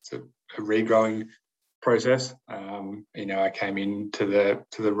a regrowing process. I came into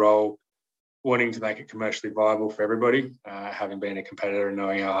the role wanting to make it commercially viable for everybody, having been a competitor and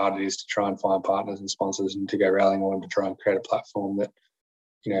knowing how hard it is to try and find partners and sponsors and to go rallying on to try and create a platform that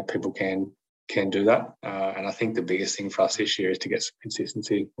people can do that. And I think the biggest thing for us this year is to get some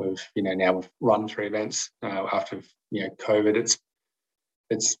consistency. Now we've run 3 events after COVID.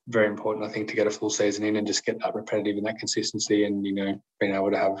 it's very important, I think, to get a full season in and just get that repetitive and that consistency, and being able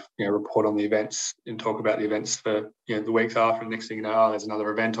to have report on the events and talk about the events for the weeks after. And next thing you know, there's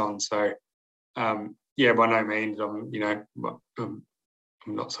another event on. So by no means I'm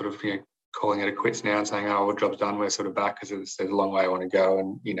not sort of calling it a quits now and saying, oh, well, job's done, we're sort of back, because there's a long way I want to go.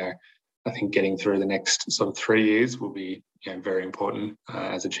 And I think getting through the next sort of 3 years will be very important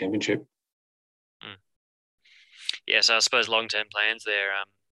as a championship. Yeah, so I suppose long-term plans there.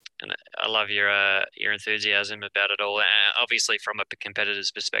 And I love your enthusiasm about it all. Obviously, from a competitor's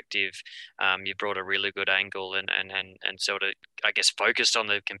perspective, you brought a really good angle and sort of, I guess, focused on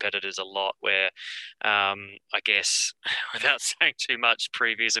the competitors a lot. Where, I guess, without saying too much,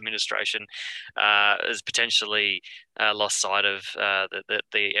 previous administration has potentially lost sight of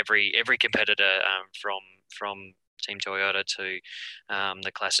the every competitor from Team Toyota to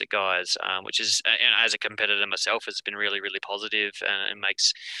the classic guys, which is, as a competitor myself, has been really, really positive, and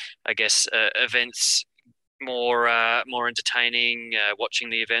makes, I guess, events more entertaining.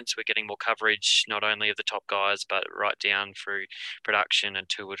 Watching the events, we're getting more coverage, not only of the top guys, but right down through production and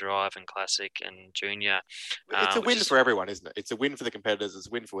two-wheel drive and classic and junior. It's a win for everyone, isn't it? It's a win for the competitors. It's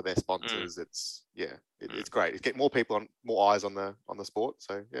a win for their sponsors. It's great. It's getting more people on, more eyes on the sport.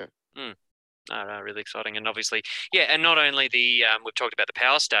 So yeah. No, really exciting. And obviously, and not only we've talked about the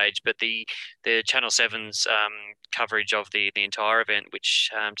power stage, but the Channel 7's coverage of the entire event,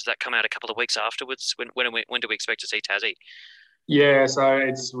 which does that come out a couple of weeks afterwards? When do we expect to see Tassie? Yeah, so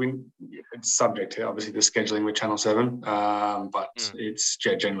it's subject to obviously the scheduling with Channel 7, but it's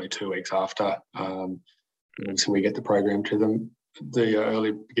generally 2 weeks after. So we get the program to them the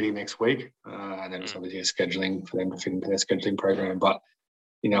early beginning next week, and then it's obviously a scheduling for them to fit into their scheduling program. But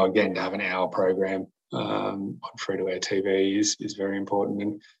again, to have an hour program on free-to-air TV is very important.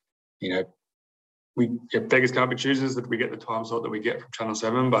 And, beggars can't be choosers that we get the time slot that we get from Channel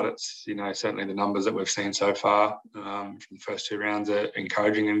 7, but it's, certainly the numbers that we've seen so far from the first 2 rounds are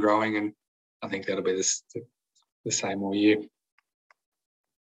encouraging and growing, and I think that'll be the same all year.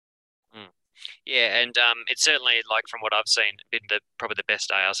 Yeah, and it's certainly, like, from what I've seen, been probably the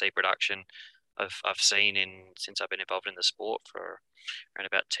best ARC production I've seen since I've been involved in the sport for around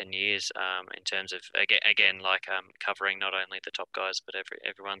about 10 years, in terms of again covering not only the top guys but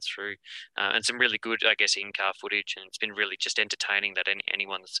everyone through, and some really good, I guess, in-car footage, and it's been really just entertaining that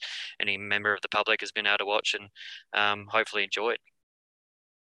any member of the public has been able to watch and hopefully enjoy it.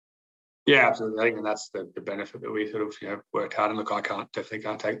 Yeah, absolutely. I think, and that's the benefit that we sort of worked hard. And look, I definitely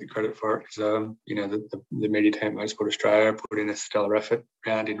can't take the credit for it, because the media team at Motorsport Australia put in a stellar effort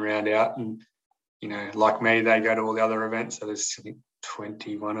round in, round out, and like me, they go to all the other events. So there's, I think,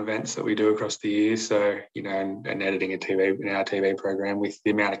 21 events that we do across the year. So, and editing an our TV program with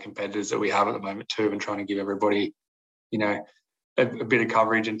the amount of competitors that we have at the moment too, and trying to give everybody, a bit of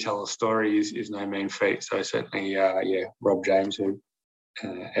coverage and tell a story is no mean feat. So certainly, Rob James, who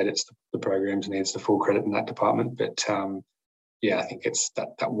edits the programs, needs the full credit in that department. But I think it's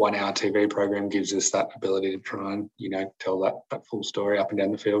that 1 hour TV program gives us that ability to try and, tell that full story up and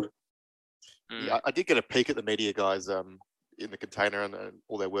down the field. Yeah, I did get a peek at the media guys in the container and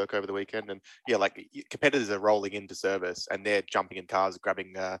all their work over the weekend, and competitors are rolling into service and they're jumping in cars,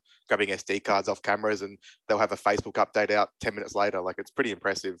 grabbing SD cards off cameras, and they'll have a Facebook update out 10 minutes later. Like, it's pretty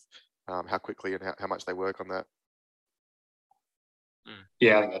impressive how quickly and how much they work on that.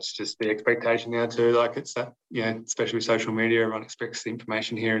 Yeah, I think that's just the expectation now too. Like, it's that, especially with social media, everyone expects the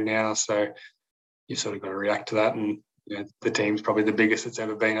information here and now, so you sort of got to react to that. And the team's probably the biggest it's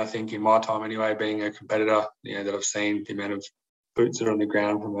ever been, I think, in my time anyway, being a competitor, that I've seen, the amount of boots that are on the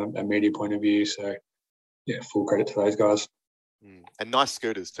ground from a media point of view. So, full credit to those guys. And nice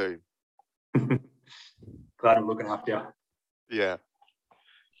scooters too. Glad I'm looking after you. Yeah.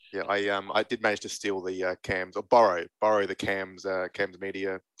 Yeah, I did manage to steal the Cams, or borrow the Cams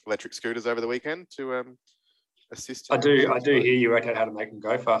Media electric scooters over the weekend to assist. I do hear you worked out how to make them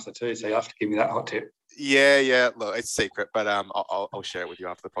go faster too, so you have to give me that hot tip. Yeah. Look, it's secret, but I'll share it with you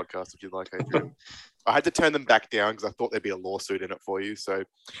after the podcast if you'd like, Adrian. I had to turn them back down because I thought there'd be a lawsuit in it for you, so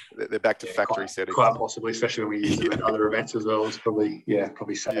they're back to factory settings. Quite possibly, especially when we use them at other events as well. It's probably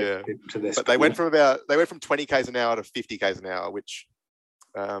safe to this. But they went from 20 k's an hour to 50 k's an hour, which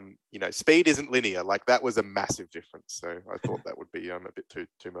speed isn't linear. Like, that was a massive difference. So I thought that would be a bit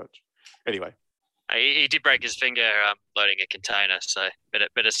too much. Anyway. He did break his finger loading a container, so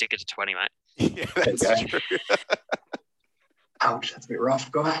better stick it to 20, mate. Yeah, that's true. Ouch, that's a bit rough,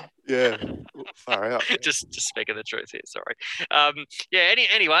 guy. Yeah, far out. just speaking the truth here, sorry.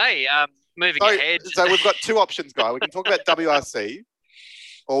 Anyway, moving ahead. So we've got 2 options, guy. We can talk about WRC,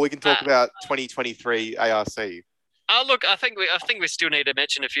 or we can talk about 2023 ARC. Look, I think we still need to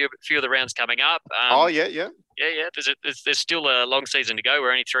mention a few of the rounds coming up. Yeah. Yeah. There's still a long season to go.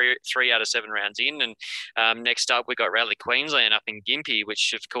 We're only three out of 7 rounds in, and next up we got Rally Queensland up in Gympie,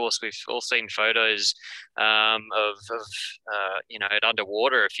 which of course we've all seen photos of it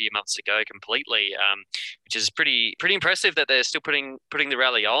underwater a few months ago completely, which is pretty impressive that they're still putting the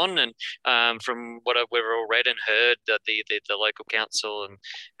rally on. And from what we've all read and heard, that the local council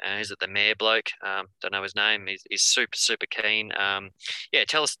and is it the mayor bloke? Don't know his name. He's super keen. Yeah,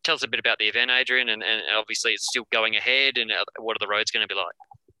 tell us a bit about the event, Adrian, and obviously it's still going ahead. And what are the roads going to be like?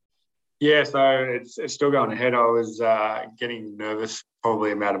 Yeah, so it's still going ahead. I was getting nervous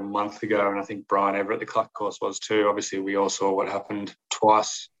probably about a month ago, and I think Brian Everett, the Cluck course, was too. Obviously, we all saw what happened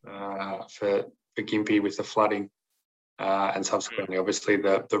twice for Gympie with the flooding, and subsequently, obviously,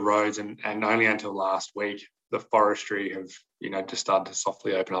 the roads, and only until last week, the forestry have just started to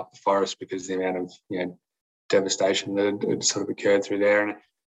softly open up the forest because the amount of devastation that had sort of occurred through there. And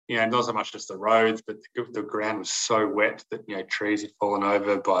not so much just the roads, but the ground was so wet that trees had fallen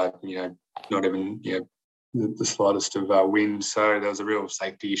over by not even the slightest of wind. So there was a real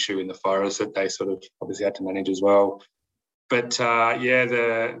safety issue in the forest that they sort of obviously had to manage as well. But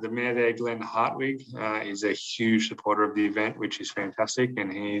the mayor there, Glenn Hartwig, is a huge supporter of the event, which is fantastic,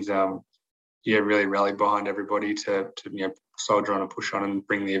 and he's really rallied behind everybody to soldier on and push on and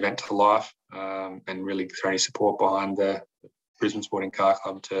bring the event to life, and really throw any support behind the Brisbane Sporting Car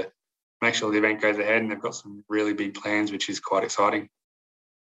Club to make sure the event goes ahead. And they've got some really big plans, which is quite exciting.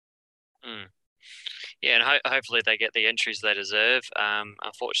 Yeah, and hopefully they get the entries they deserve.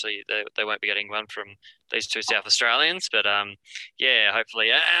 Unfortunately, they won't be getting one from these two South Australians, but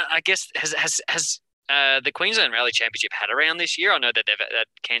hopefully. I guess has the Queensland Rally Championship had a round this year? I know that they've had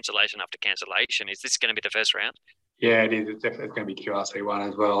cancellation after cancellation. Is this going to be the first round? Yeah, it is. It's definitely going to be QRC one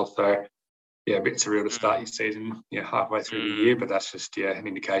as well. So, yeah, a bit surreal to start your season halfway through the year, but that's just an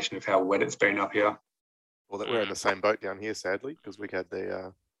indication of how wet it's been up here. Well, we're in the same boat down here, sadly, because we had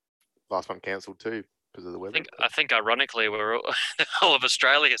the last one cancelled too because of the weather. I think ironically, we're the whole of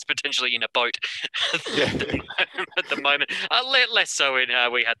Australia is potentially in a boat at the moment. Less so in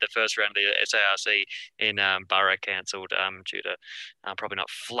we had the first round of the SARC in Burra cancelled due to probably not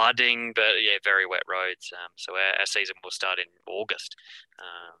flooding, but very wet roads. So our season will start in August.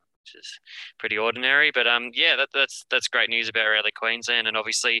 Which is pretty ordinary, but that's great news about Rally Queensland. And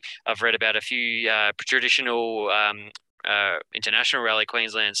obviously, I've read about a few traditional international Rally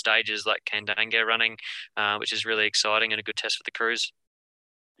Queensland stages like Kandanga running, which is really exciting and a good test for the crews.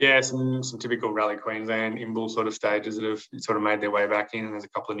 Yeah, some typical Rally Queensland Imbil sort of stages that have sort of made their way back in. And there's a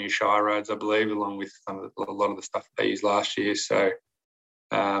couple of new Shire roads, I believe, along with a lot of the stuff that they used last year. So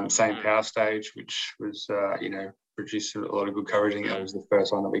same power stage, which was produced a lot of good coverage. I think that was the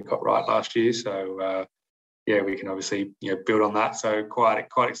first one that we got right last year. So we can obviously build on that. So quite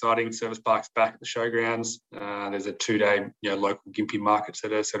exciting. Service Park's back at the showgrounds. There's a 2-day local Gympie markets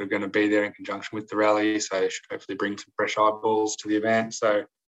that are sort of going to be there in conjunction with the rally. So it should hopefully bring some fresh eyeballs to the event. So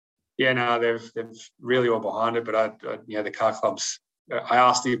they've really all behind it. But the car clubs. I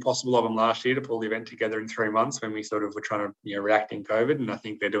asked the impossible of them last year to pull the event together in 3 months when we sort of were trying to react in COVID, and I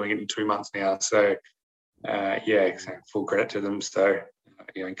think they're doing it in 2 months now. So full credit to them. So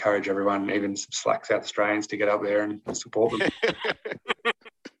encourage everyone, even some slack South Australians, to get up there and support them.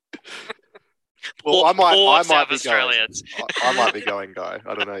 Well, I might be Australians. going. I might be going, Guy.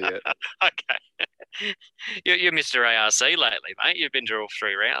 I don't know yet. Okay. You're Mr. ARC lately, mate. You've been to all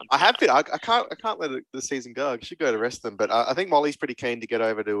 3 rounds. I have been. I can't let the season go. I should go to the rest of them. But I think Molly's pretty keen to get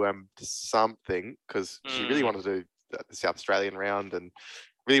over to something because she really wanted to do the South Australian round and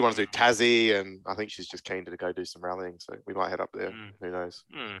really wants to do Tassie, and I think she's just keen to go do some rallying. So we might head up there. Who knows?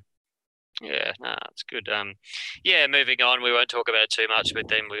 Yeah, no, it's good. Moving on, we won't talk about it too much, but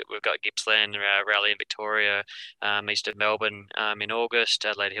then we've got Gippsland Rally in Victoria, east of Melbourne in August,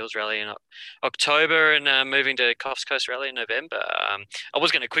 Adelaide Hills Rally in October, and moving to Coffs Coast Rally in November. I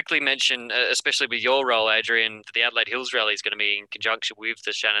was going to quickly mention, especially with your role, Adrian, that the Adelaide Hills Rally is going to be in conjunction with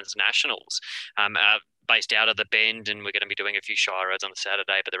the Shannon's Nationals. Based out of the Bend, and we're going to be doing a few Shire roads on the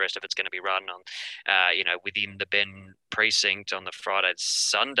Saturday, but the rest of it's going to be run on, within the Bend precinct on the Friday and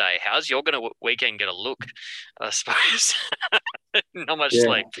Sunday. How's your weekend going to look? I suppose not much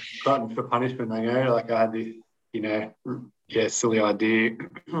sleep. Glutton for punishment, I know. Like I had this, silly idea.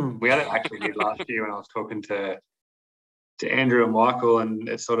 We had it actually last year when I was talking to Andrew and Michael, and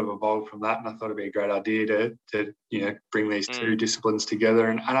it sort of evolved from that. And I thought it'd be a great idea to bring these two disciplines together.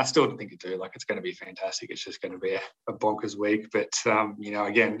 And I still think it do. Like it's going to be fantastic. It's just going to be a bonkers week. But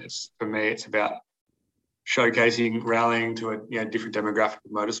again, for me, it's about showcasing rallying to a different demographic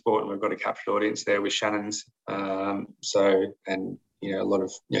of motorsport, and we've got a captured audience there with Shannon's. A lot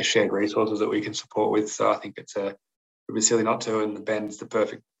of shared resources that we can support with. So I think it would be silly not to, and the Bend's the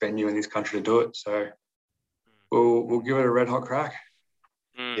perfect venue in this country to do it. So we'll give it a red hot crack.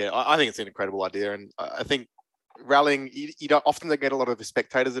 Yeah, I think it's an incredible idea, and I think rallying, you don't often get a lot of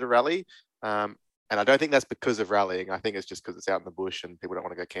spectators at a rally, and I don't think that's because of rallying. I think it's just because it's out in the bush and people don't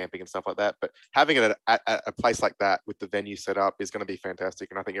want to go camping and stuff like that. But having it at a place like that with the venue set up is going to be fantastic,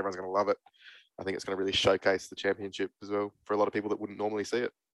 and I think everyone's going to love it. I think it's going to really showcase the championship as well for a lot of people that wouldn't normally see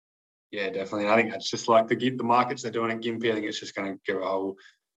it. Yeah, definitely. I think that's just like the markets they're doing at Gympie. I think it's just going to give a whole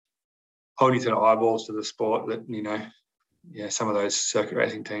new set of eyeballs to the sport that, some of those circuit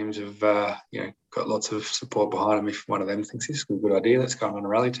racing teams have, got lots of support behind them. If one of them thinks this is a good idea, let's go on a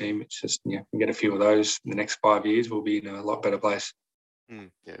rally team. It's just, we can get a few of those in the next 5 years, we'll be in a lot better place.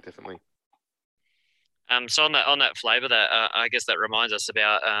 Yeah, definitely. So on that flavour, that I guess that reminds us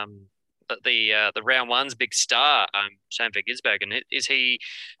about the round one's big star, Shane van Gisbergen. Is he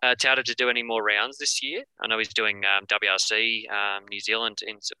touted to do any more rounds this year? I know he's doing WRC New Zealand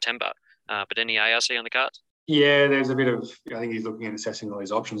in September, but any ARC on the cards? Yeah, there's a bit of, I think he's looking at assessing all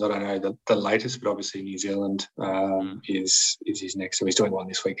his options. I don't know the latest, but obviously New Zealand is his next. So he's doing one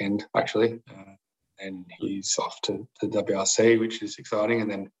this weekend, actually. And he's off to the WRC, which is exciting.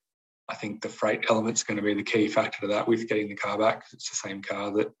 And then I think the freight element's going to be the key factor to that with getting the car back. It's the same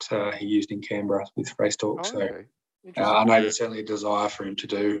car that he used in Canberra with Race Talk. So I know there's certainly a desire for him to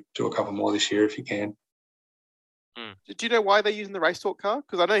do a couple more this year if he can. Do you know why they're using the Race Talk car?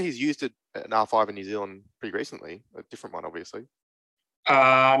 Because I know he's used an R5 in New Zealand pretty recently, a different one, obviously.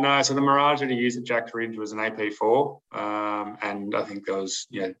 No, so the Mirage that he used at Jack's Ridge was an AP4, and I think there was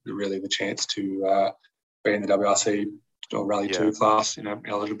really the chance to be in the WRC or Rally 2 class in an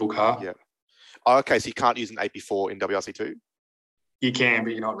eligible car. Yeah. Oh, okay, so you can't use an AP4 in WRC2? You can,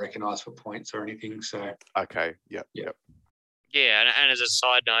 but you're not recognised for points or anything. So okay, yep. Yeah, and as a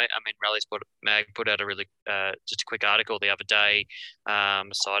side note, I mean, Rally Sport Mag put out a really just a quick article the other day,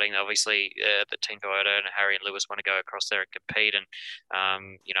 citing obviously that Team Toyota and Harry and Lewis want to go across there and compete, and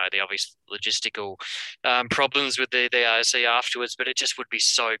the obvious logistical problems with the IRC afterwards. But it just would be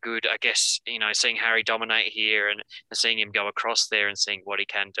so good, I guess, seeing Harry dominate here and seeing him go across there and seeing what he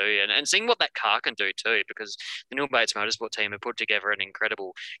can do, and seeing what that car can do too, because the Neil Bates Motorsport team have put together an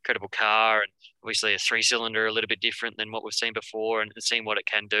incredible car, and obviously a 3-cylinder, a little bit different than what we've seen before, and seeing what it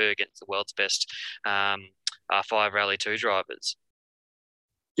can do against the world's best R5 Rally 2 drivers.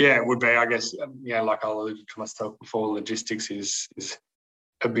 Yeah, it would be, I guess, like I alluded to myself before, logistics is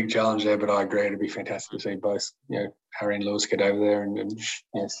a big challenge there, but I agree it'd be fantastic to see both, Harry and Lewis get over there and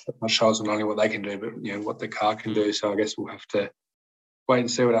show us not only what they can do, but, what the car can do. So I guess we'll have to wait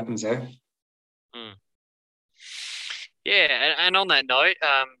and see what happens there. Yeah, and on that note,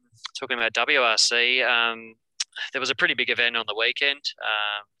 talking about WRC, there was a pretty big event on the weekend,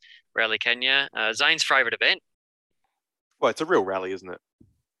 Rally Kenya. Zayne's favourite event. Well, it's a real rally, isn't it?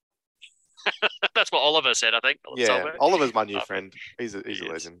 That's what Oliver said, I think. Yeah, Oliver's my new friend. He's a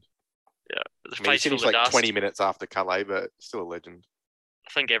legend. Yeah, he finished like 20 minutes after Calais, but still a legend. I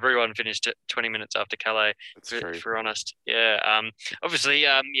think everyone finished at 20 minutes after Calais, if we're honest. Yeah. Obviously,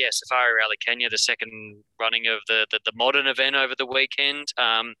 Safari Rally Kenya, the second running of the modern event over the weekend.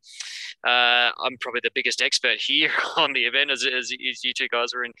 I'm probably the biggest expert here on the event as you two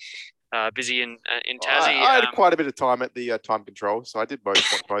guys were busy in Tassie. I had quite a bit of time at the time control, so I did most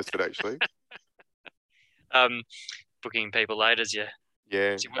of it actually. Booking people late as you.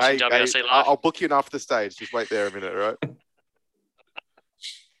 Yeah. Hey, WRC live. I'll book you in after the stage. Just wait there a minute, all right?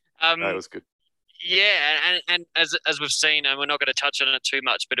 That was good. Yeah, and as we've seen, and we're not going to touch on it too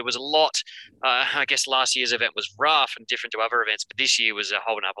much, but it was a lot. I guess last year's event was rough and different to other events, but this year was a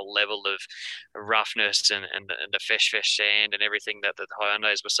whole other level of roughness and the fesh sand and everything that the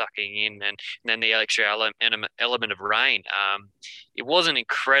Hyundais were sucking in, and then the extra element of rain. It was an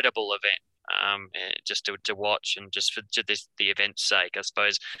incredible event. Just to watch, and just for the event's sake, I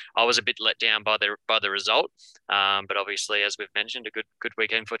suppose I was a bit let down by the result, but obviously, as we've mentioned, a good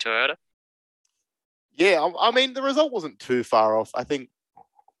weekend for Toyota. Yeah, I mean the result wasn't too far off. I think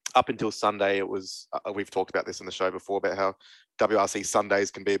up until Sunday, it was. We've talked about this on the show before about how WRC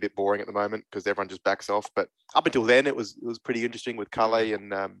Sundays can be a bit boring at the moment because everyone just backs off. But up until then, it was pretty interesting with Calais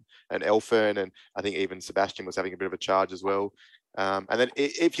and Elfern, and I think even Sebastian was having a bit of a charge as well. And then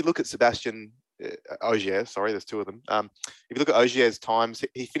if you look at Sebastian Ogier, sorry, there's two of them. If you look at Ogier's times,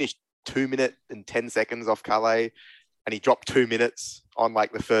 he finished 2 minutes and 10 seconds off Calais, and he dropped 2 minutes on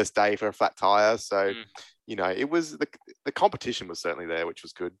like the first day for a flat tire. So, it was the competition was certainly there, which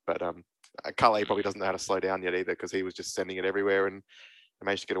was good. But Calais probably doesn't know how to slow down yet either, because he was just sending it everywhere and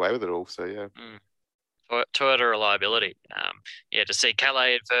managed to get away with it all. So yeah. Toyota reliability. To see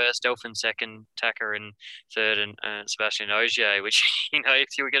Calais at first, Elfin second, Tacker in third, and Sebastian Ogier. Which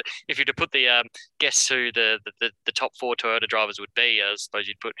if you were to put the guess who the top 4 Toyota drivers would be, I suppose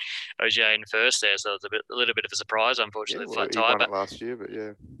you'd put Ogier in first there. So it was a little bit of a surprise, unfortunately. Yeah, he won it last year, but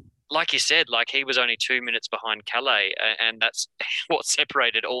yeah. Like you said, he was only 2 minutes behind Calais, and that's what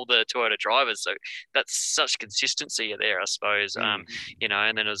separated all the Toyota drivers. So that's such consistency there, I suppose. And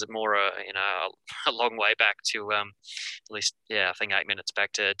then it was more a long way back to at least, I think 8 minutes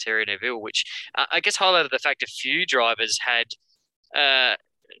back to Thierry Neuville, which I guess highlighted the fact a few drivers had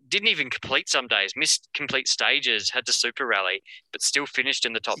didn't even complete some days, missed complete stages, had to super rally, but still finished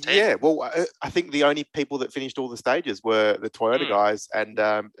in the top 10. Yeah, well, I think the only people that finished all the stages were the Toyota guys and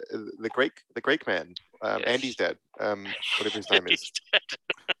the Greek man, Andy's dad, whatever his name is.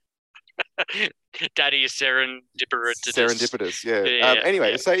 Daddy is serendipitous. Serendipitous,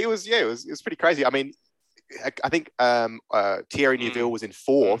 yeah. So it was pretty crazy. I mean, I think Thierry Neuville was in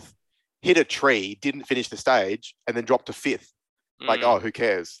 4th, hit a tree, didn't finish the stage, and then dropped to 5th. Who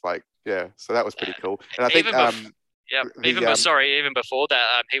cares? So that was pretty cool. And I think even before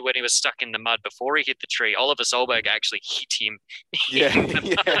that, when he was stuck in the mud before he hit the tree, Oliver Solberg actually hit him.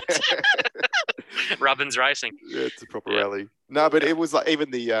 Rubbins Racing. Yeah, it's a proper rally. No, but it was even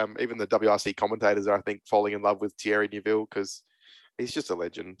the WRC commentators are, I think, falling in love with Thierry Neuville, because he's just a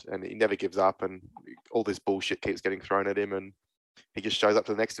legend and he never gives up, and all this bullshit keeps getting thrown at him, and he just shows up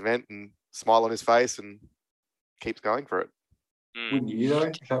to the next event and smile on his face and keeps going for it. Wouldn't you, though,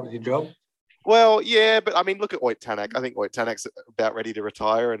 if that was your job? Well, yeah, but I mean, look at Oyt Tanak. I think Oyt Tanak's about ready to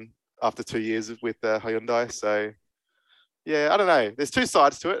retire, and after 2 years with Hyundai. So, yeah, I don't know. There's two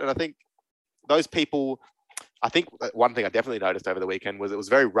sides to it, and I think those people. I think one thing I definitely noticed over the weekend was it was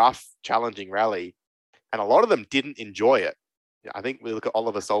a very rough, challenging rally, and a lot of them didn't enjoy it. I think we look at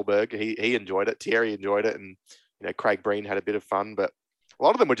Oliver Solberg. He enjoyed it. Thierry enjoyed it, and Craig Breen had a bit of fun, but a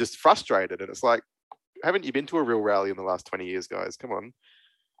lot of them were just frustrated, and it's like, haven't you been to a real rally in the last 20 years, guys? Come on.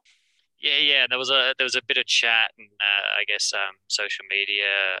 Yeah. There was a bit of chat and I guess social media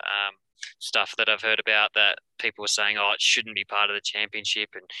stuff that I've heard about, that people were saying, it shouldn't be part of the championship,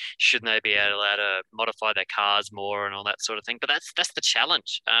 and shouldn't they be allowed to modify their cars more and all that sort of thing. But that's the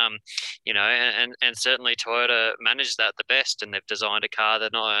challenge, and certainly Toyota managed that the best, and they've designed a car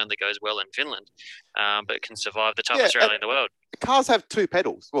that not only goes well in Finland, but can survive the toughest rally in the world. Cars have 2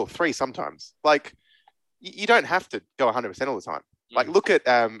 pedals, well, 3 sometimes. You don't have to go 100% all the time. Look at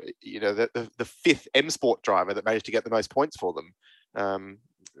the 5th M Sport driver that managed to get the most points for them.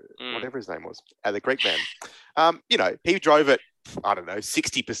 Whatever his name was, the Greek man. He drove it, I don't know,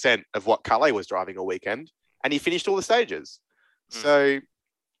 60% of what Calais was driving all weekend, and he finished all the stages. So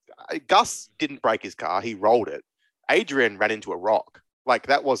Gus didn't break his car; he rolled it. Adrian ran into a rock.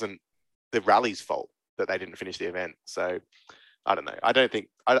 That wasn't the rally's fault that they didn't finish the event. So I don't know. I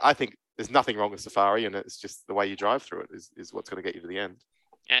think there's nothing wrong with Safari, and it's just the way you drive through it is what's going to get you to the end.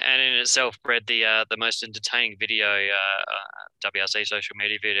 And in itself, Brett, the most entertaining video, WRC social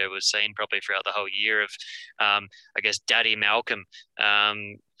media video, was seen probably throughout the whole year of, I guess, Daddy Malcolm.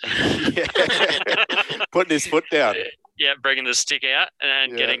 Putting his foot down. Yeah, bringing the stick out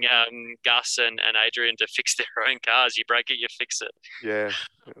and getting Gus and Adrian to fix their own cars. You break it, you fix it. Yeah,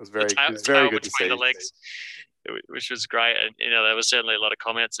 it was very good to see. The legs, which was great. And, there was certainly a lot of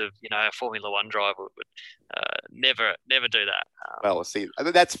comments of, a Formula One driver would never do that. Well, see,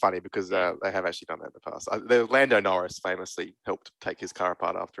 that's funny because they have actually done that in the past. Lando Norris famously helped take his car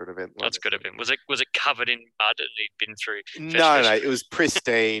apart after an event. That's good of him. Was it covered in mud and he'd been through? No, it was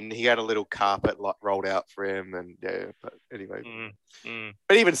pristine. He had a little carpet rolled out for him, and but anyway.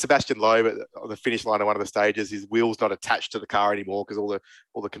 But even Sebastian Loeb on the finish line of one of the stages, his wheel's not attached to the car anymore because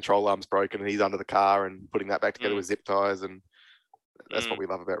all the control arm's broken, and he's under the car and putting that back together with zip ties, and that's what we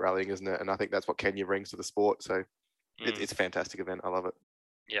love about rallying, isn't it? And I think that's what Kenya brings to the sport. So it's a fantastic event. I love it.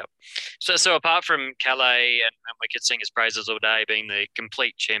 Yeah. So apart from Calais, and we could sing his praises all day, being the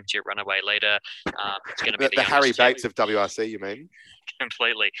complete championship runaway leader, it's going to be the Harry Bates of WRC. You mean?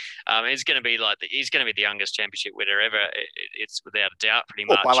 Completely. He's going to be the youngest championship winner ever. It's without a doubt, pretty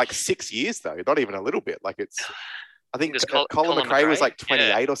much. By 6 years though, not even a little bit. I think Colin McRae was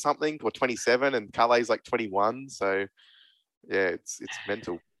 28 or something, or 27, and Calais 21. So yeah, it's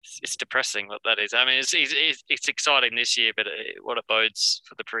mental. it's depressing what that is. I mean, it's exciting this year, but what it bodes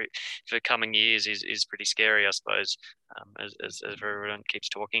for for coming years is pretty scary, I suppose, as everyone keeps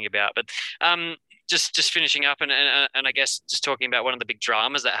talking about. But just finishing up and I guess just talking about one of the big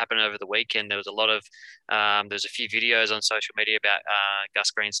dramas that happened over the weekend. There was a lot of there's a few videos on social media about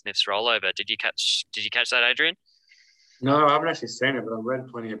Gus Greensmith's rollover. Did you catch that, Adrian? No, I haven't actually seen it, but I've read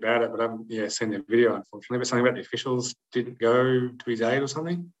plenty about it. But I haven't seen the video, unfortunately. But something about the officials didn't go to his aid or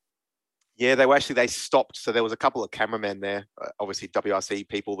something? Yeah, they stopped. So there was a couple of cameramen there, obviously WRC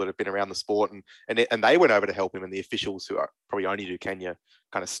people that have been around the sport, and they went over to help him. And the officials, who are probably only do Kenya,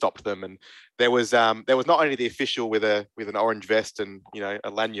 kind of stopped them. And there was not only the official with an orange vest and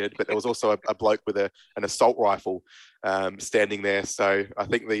a lanyard, but there was also a bloke with an assault rifle standing there. So I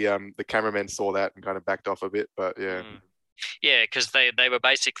think the cameramen saw that and kind of backed off a bit. But yeah. Yeah, because they were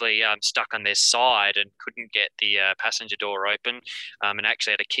basically stuck on their side and couldn't get the passenger door open, and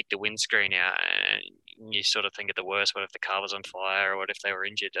actually had to kick the windscreen out. And you sort of think of the worst: what if the car was on fire, or what if they were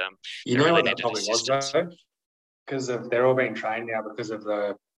injured? You know what that probably was, though, because they're all being trained now because of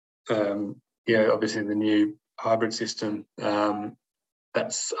the obviously the new hybrid system.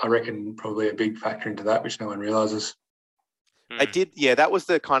 That's, I reckon, probably a big factor into that, which no one realises. I did, yeah. That was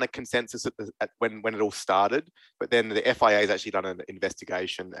the kind of consensus when it all started. But then the FIA has actually done an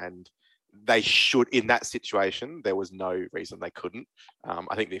investigation, and they should, in that situation, there was no reason they couldn't.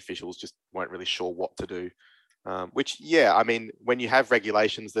 I think the officials just weren't really sure what to do. Which, yeah, I mean, when you have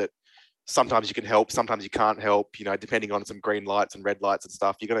regulations that sometimes you can help, sometimes you can't help, depending on some green lights and red lights and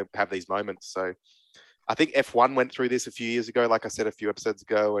stuff, you're going to have these moments. So I think F1 went through this a few years ago, like I said a few episodes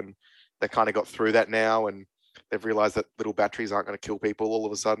ago, and they kind of got through that now, and they've realized that little batteries aren't going to kill people all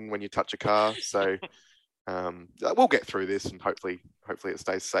of a sudden when you touch a car. So we'll get through this, and hopefully it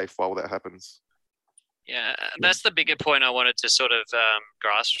stays safe while that happens. Yeah, that's the bigger point I wanted to sort of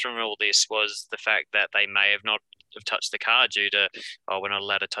grasp from all this, was the fact that they may have not have touched the car due to, we're not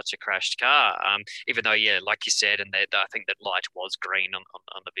allowed to touch a crashed car. Even though, yeah, like you said, and I think that light was green on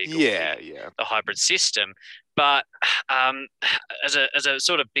the vehicle. Yeah. The hybrid system. But as a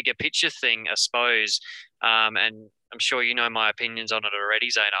sort of bigger picture thing, I suppose, and I'm sure you know my opinions on it already,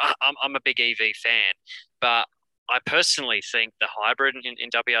 Zayne. I'm a big EV fan, but I personally think the hybrid in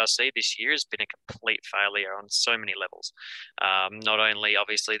WRC this year has been a complete failure on so many levels. Not only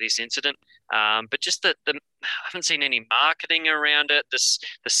obviously this incident, but just I haven't seen any marketing around it. The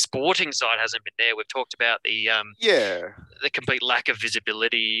sporting side hasn't been there. We've talked about the complete lack of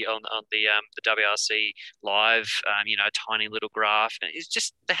visibility on the WRC live. Tiny little graph. It's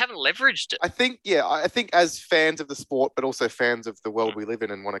just they haven't leveraged it. I think as fans of the sport, but also fans of the world we live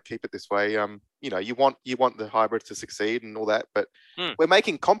in and want to keep it this way, you want the hybrid to succeed and all that, but we're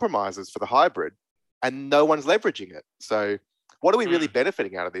making compromises for the hybrid and no one's leveraging it. So what are we really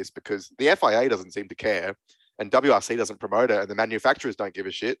benefiting out of this? Because the FIA doesn't seem to care, and WRC doesn't promote it, and the manufacturers don't give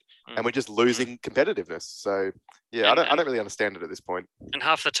a shit, and we're just losing competitiveness. So yeah, I don't really understand it at this point. And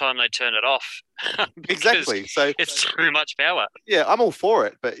half the time they turn it off. Exactly. So it's too much power. Yeah, I'm all for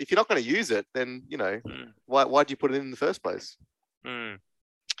it, but if you're not going to use it, then why'd you put it in the first place?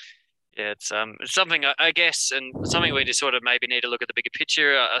 Yeah, it's something I guess, and something we just sort of maybe need to look at the bigger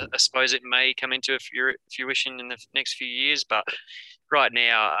picture. I suppose it may come into fruition in the next few years, but right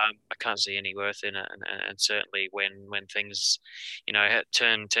now I can't see any worth in it, and certainly when things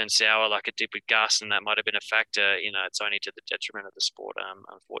turn sour like it did with Gus, and that might have been a factor. It's only to the detriment of the sport,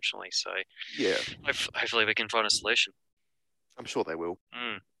 unfortunately. So yeah, hopefully we can find a solution. I'm sure they will.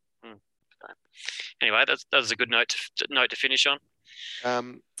 Okay. Anyway, that was a good note to finish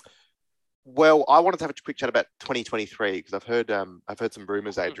on. Well, I wanted to have a quick chat about 2023 because I've heard some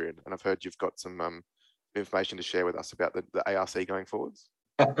rumours, Adrian, and I've heard you've got some information to share with us about the ARC going forwards.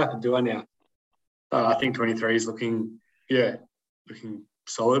 Do I now? I think 23 is looking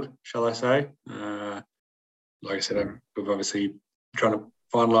solid, shall I say? Like I said, we've obviously trying to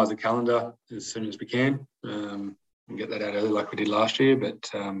finalise the calendar as soon as we can and get that out early like we did last year. But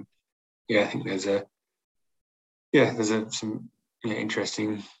I think there's some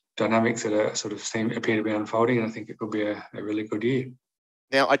interesting dynamics that sort of appear to be unfolding, and I think it could be a really good year.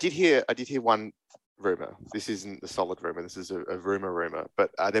 Now, I did hear one rumor. This isn't a solid rumor. This is a rumor,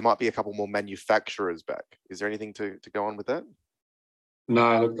 but there might be a couple more manufacturers back. Is there anything to go on with that?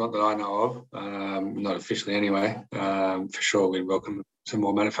 No, not that I know of. Not officially, anyway. For sure, we'd welcome some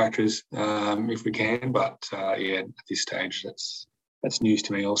more manufacturers if we can. But at this stage, that's news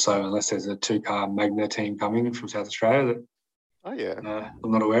to me. Also, unless there's a 2-car Manger team coming from South Australia that. Oh yeah, I'm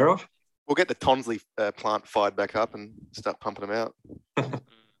not aware of. We'll get the Tonsley plant fired back up and start pumping them out.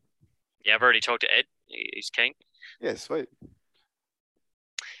 Yeah, I've already talked to Ed. He's keen. Yeah, sweet.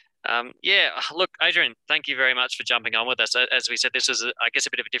 Look, Adrian, thank you very much for jumping on with us. As we said, this is, I guess,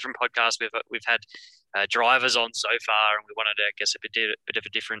 a bit of a different podcast. We've had drivers on so far, and we wanted, I guess, a bit of a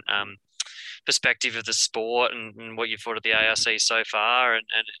different perspective of the sport and what you've thought of the ARC so far. And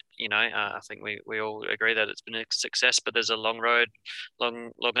I think we all agree that it's been a success, but there's a long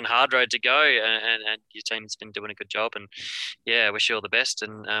and hard road to go. And your team's been doing a good job. And wish you all the best.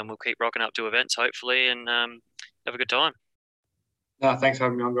 And we'll keep rocking up to events hopefully, and have a good time. No, thanks for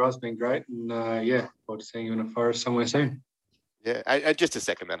having me on, guys. It's been great. And forward to seeing you in a forest somewhere soon. Yeah, and just to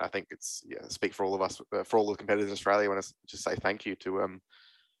second that, I think it's speak for all of us, for all the competitors in Australia. I want to just say thank you to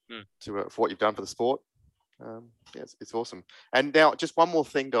for what you've done for the sport. It's awesome. And now, just one more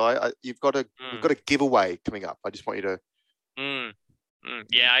thing, Guy. We've got a giveaway coming up. I just want you to.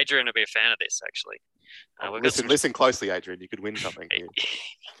 Yeah, Adrian will be a fan of this actually. Listen closely, Adrian. You could win something here.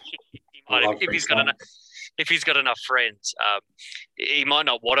 He might, if he's got enough friends. He might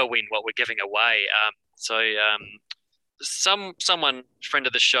not want to win what we're giving away. Someone friend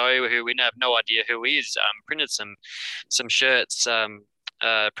of the show who we have no idea who is printed some shirts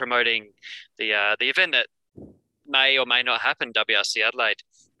promoting the event that may or may not happen, WRC Adelaide,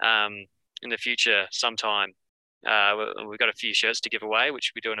 in the future sometime. We've got a few shirts to give away,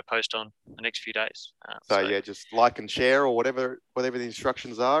 which we'll be doing a post on the next few days. Just like and share or whatever the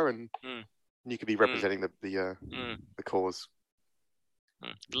instructions are, and you could be representing the cause.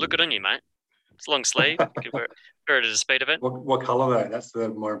 Look good on you, mate. It's long sleeve. You could wear it at a speed event. What colour though? That's the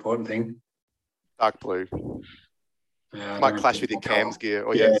more important thing. Dark blue. Yeah, might clash with your cams gear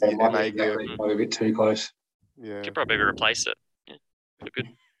or your MA gear. Might be a bit too close. Yeah. You could probably replace it. Yeah, look good.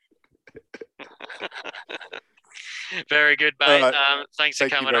 Very good, mate. Right. Thanks for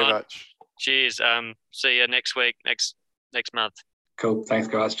coming on. Thank you very much. Cheers. See you next week, next month. Cool. Thanks,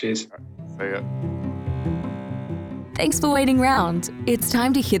 guys. Cheers. Right. See ya. Thanks for waiting round. It's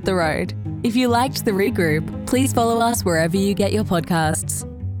time to hit the road. If you liked the Regroup, please follow us wherever you get your podcasts.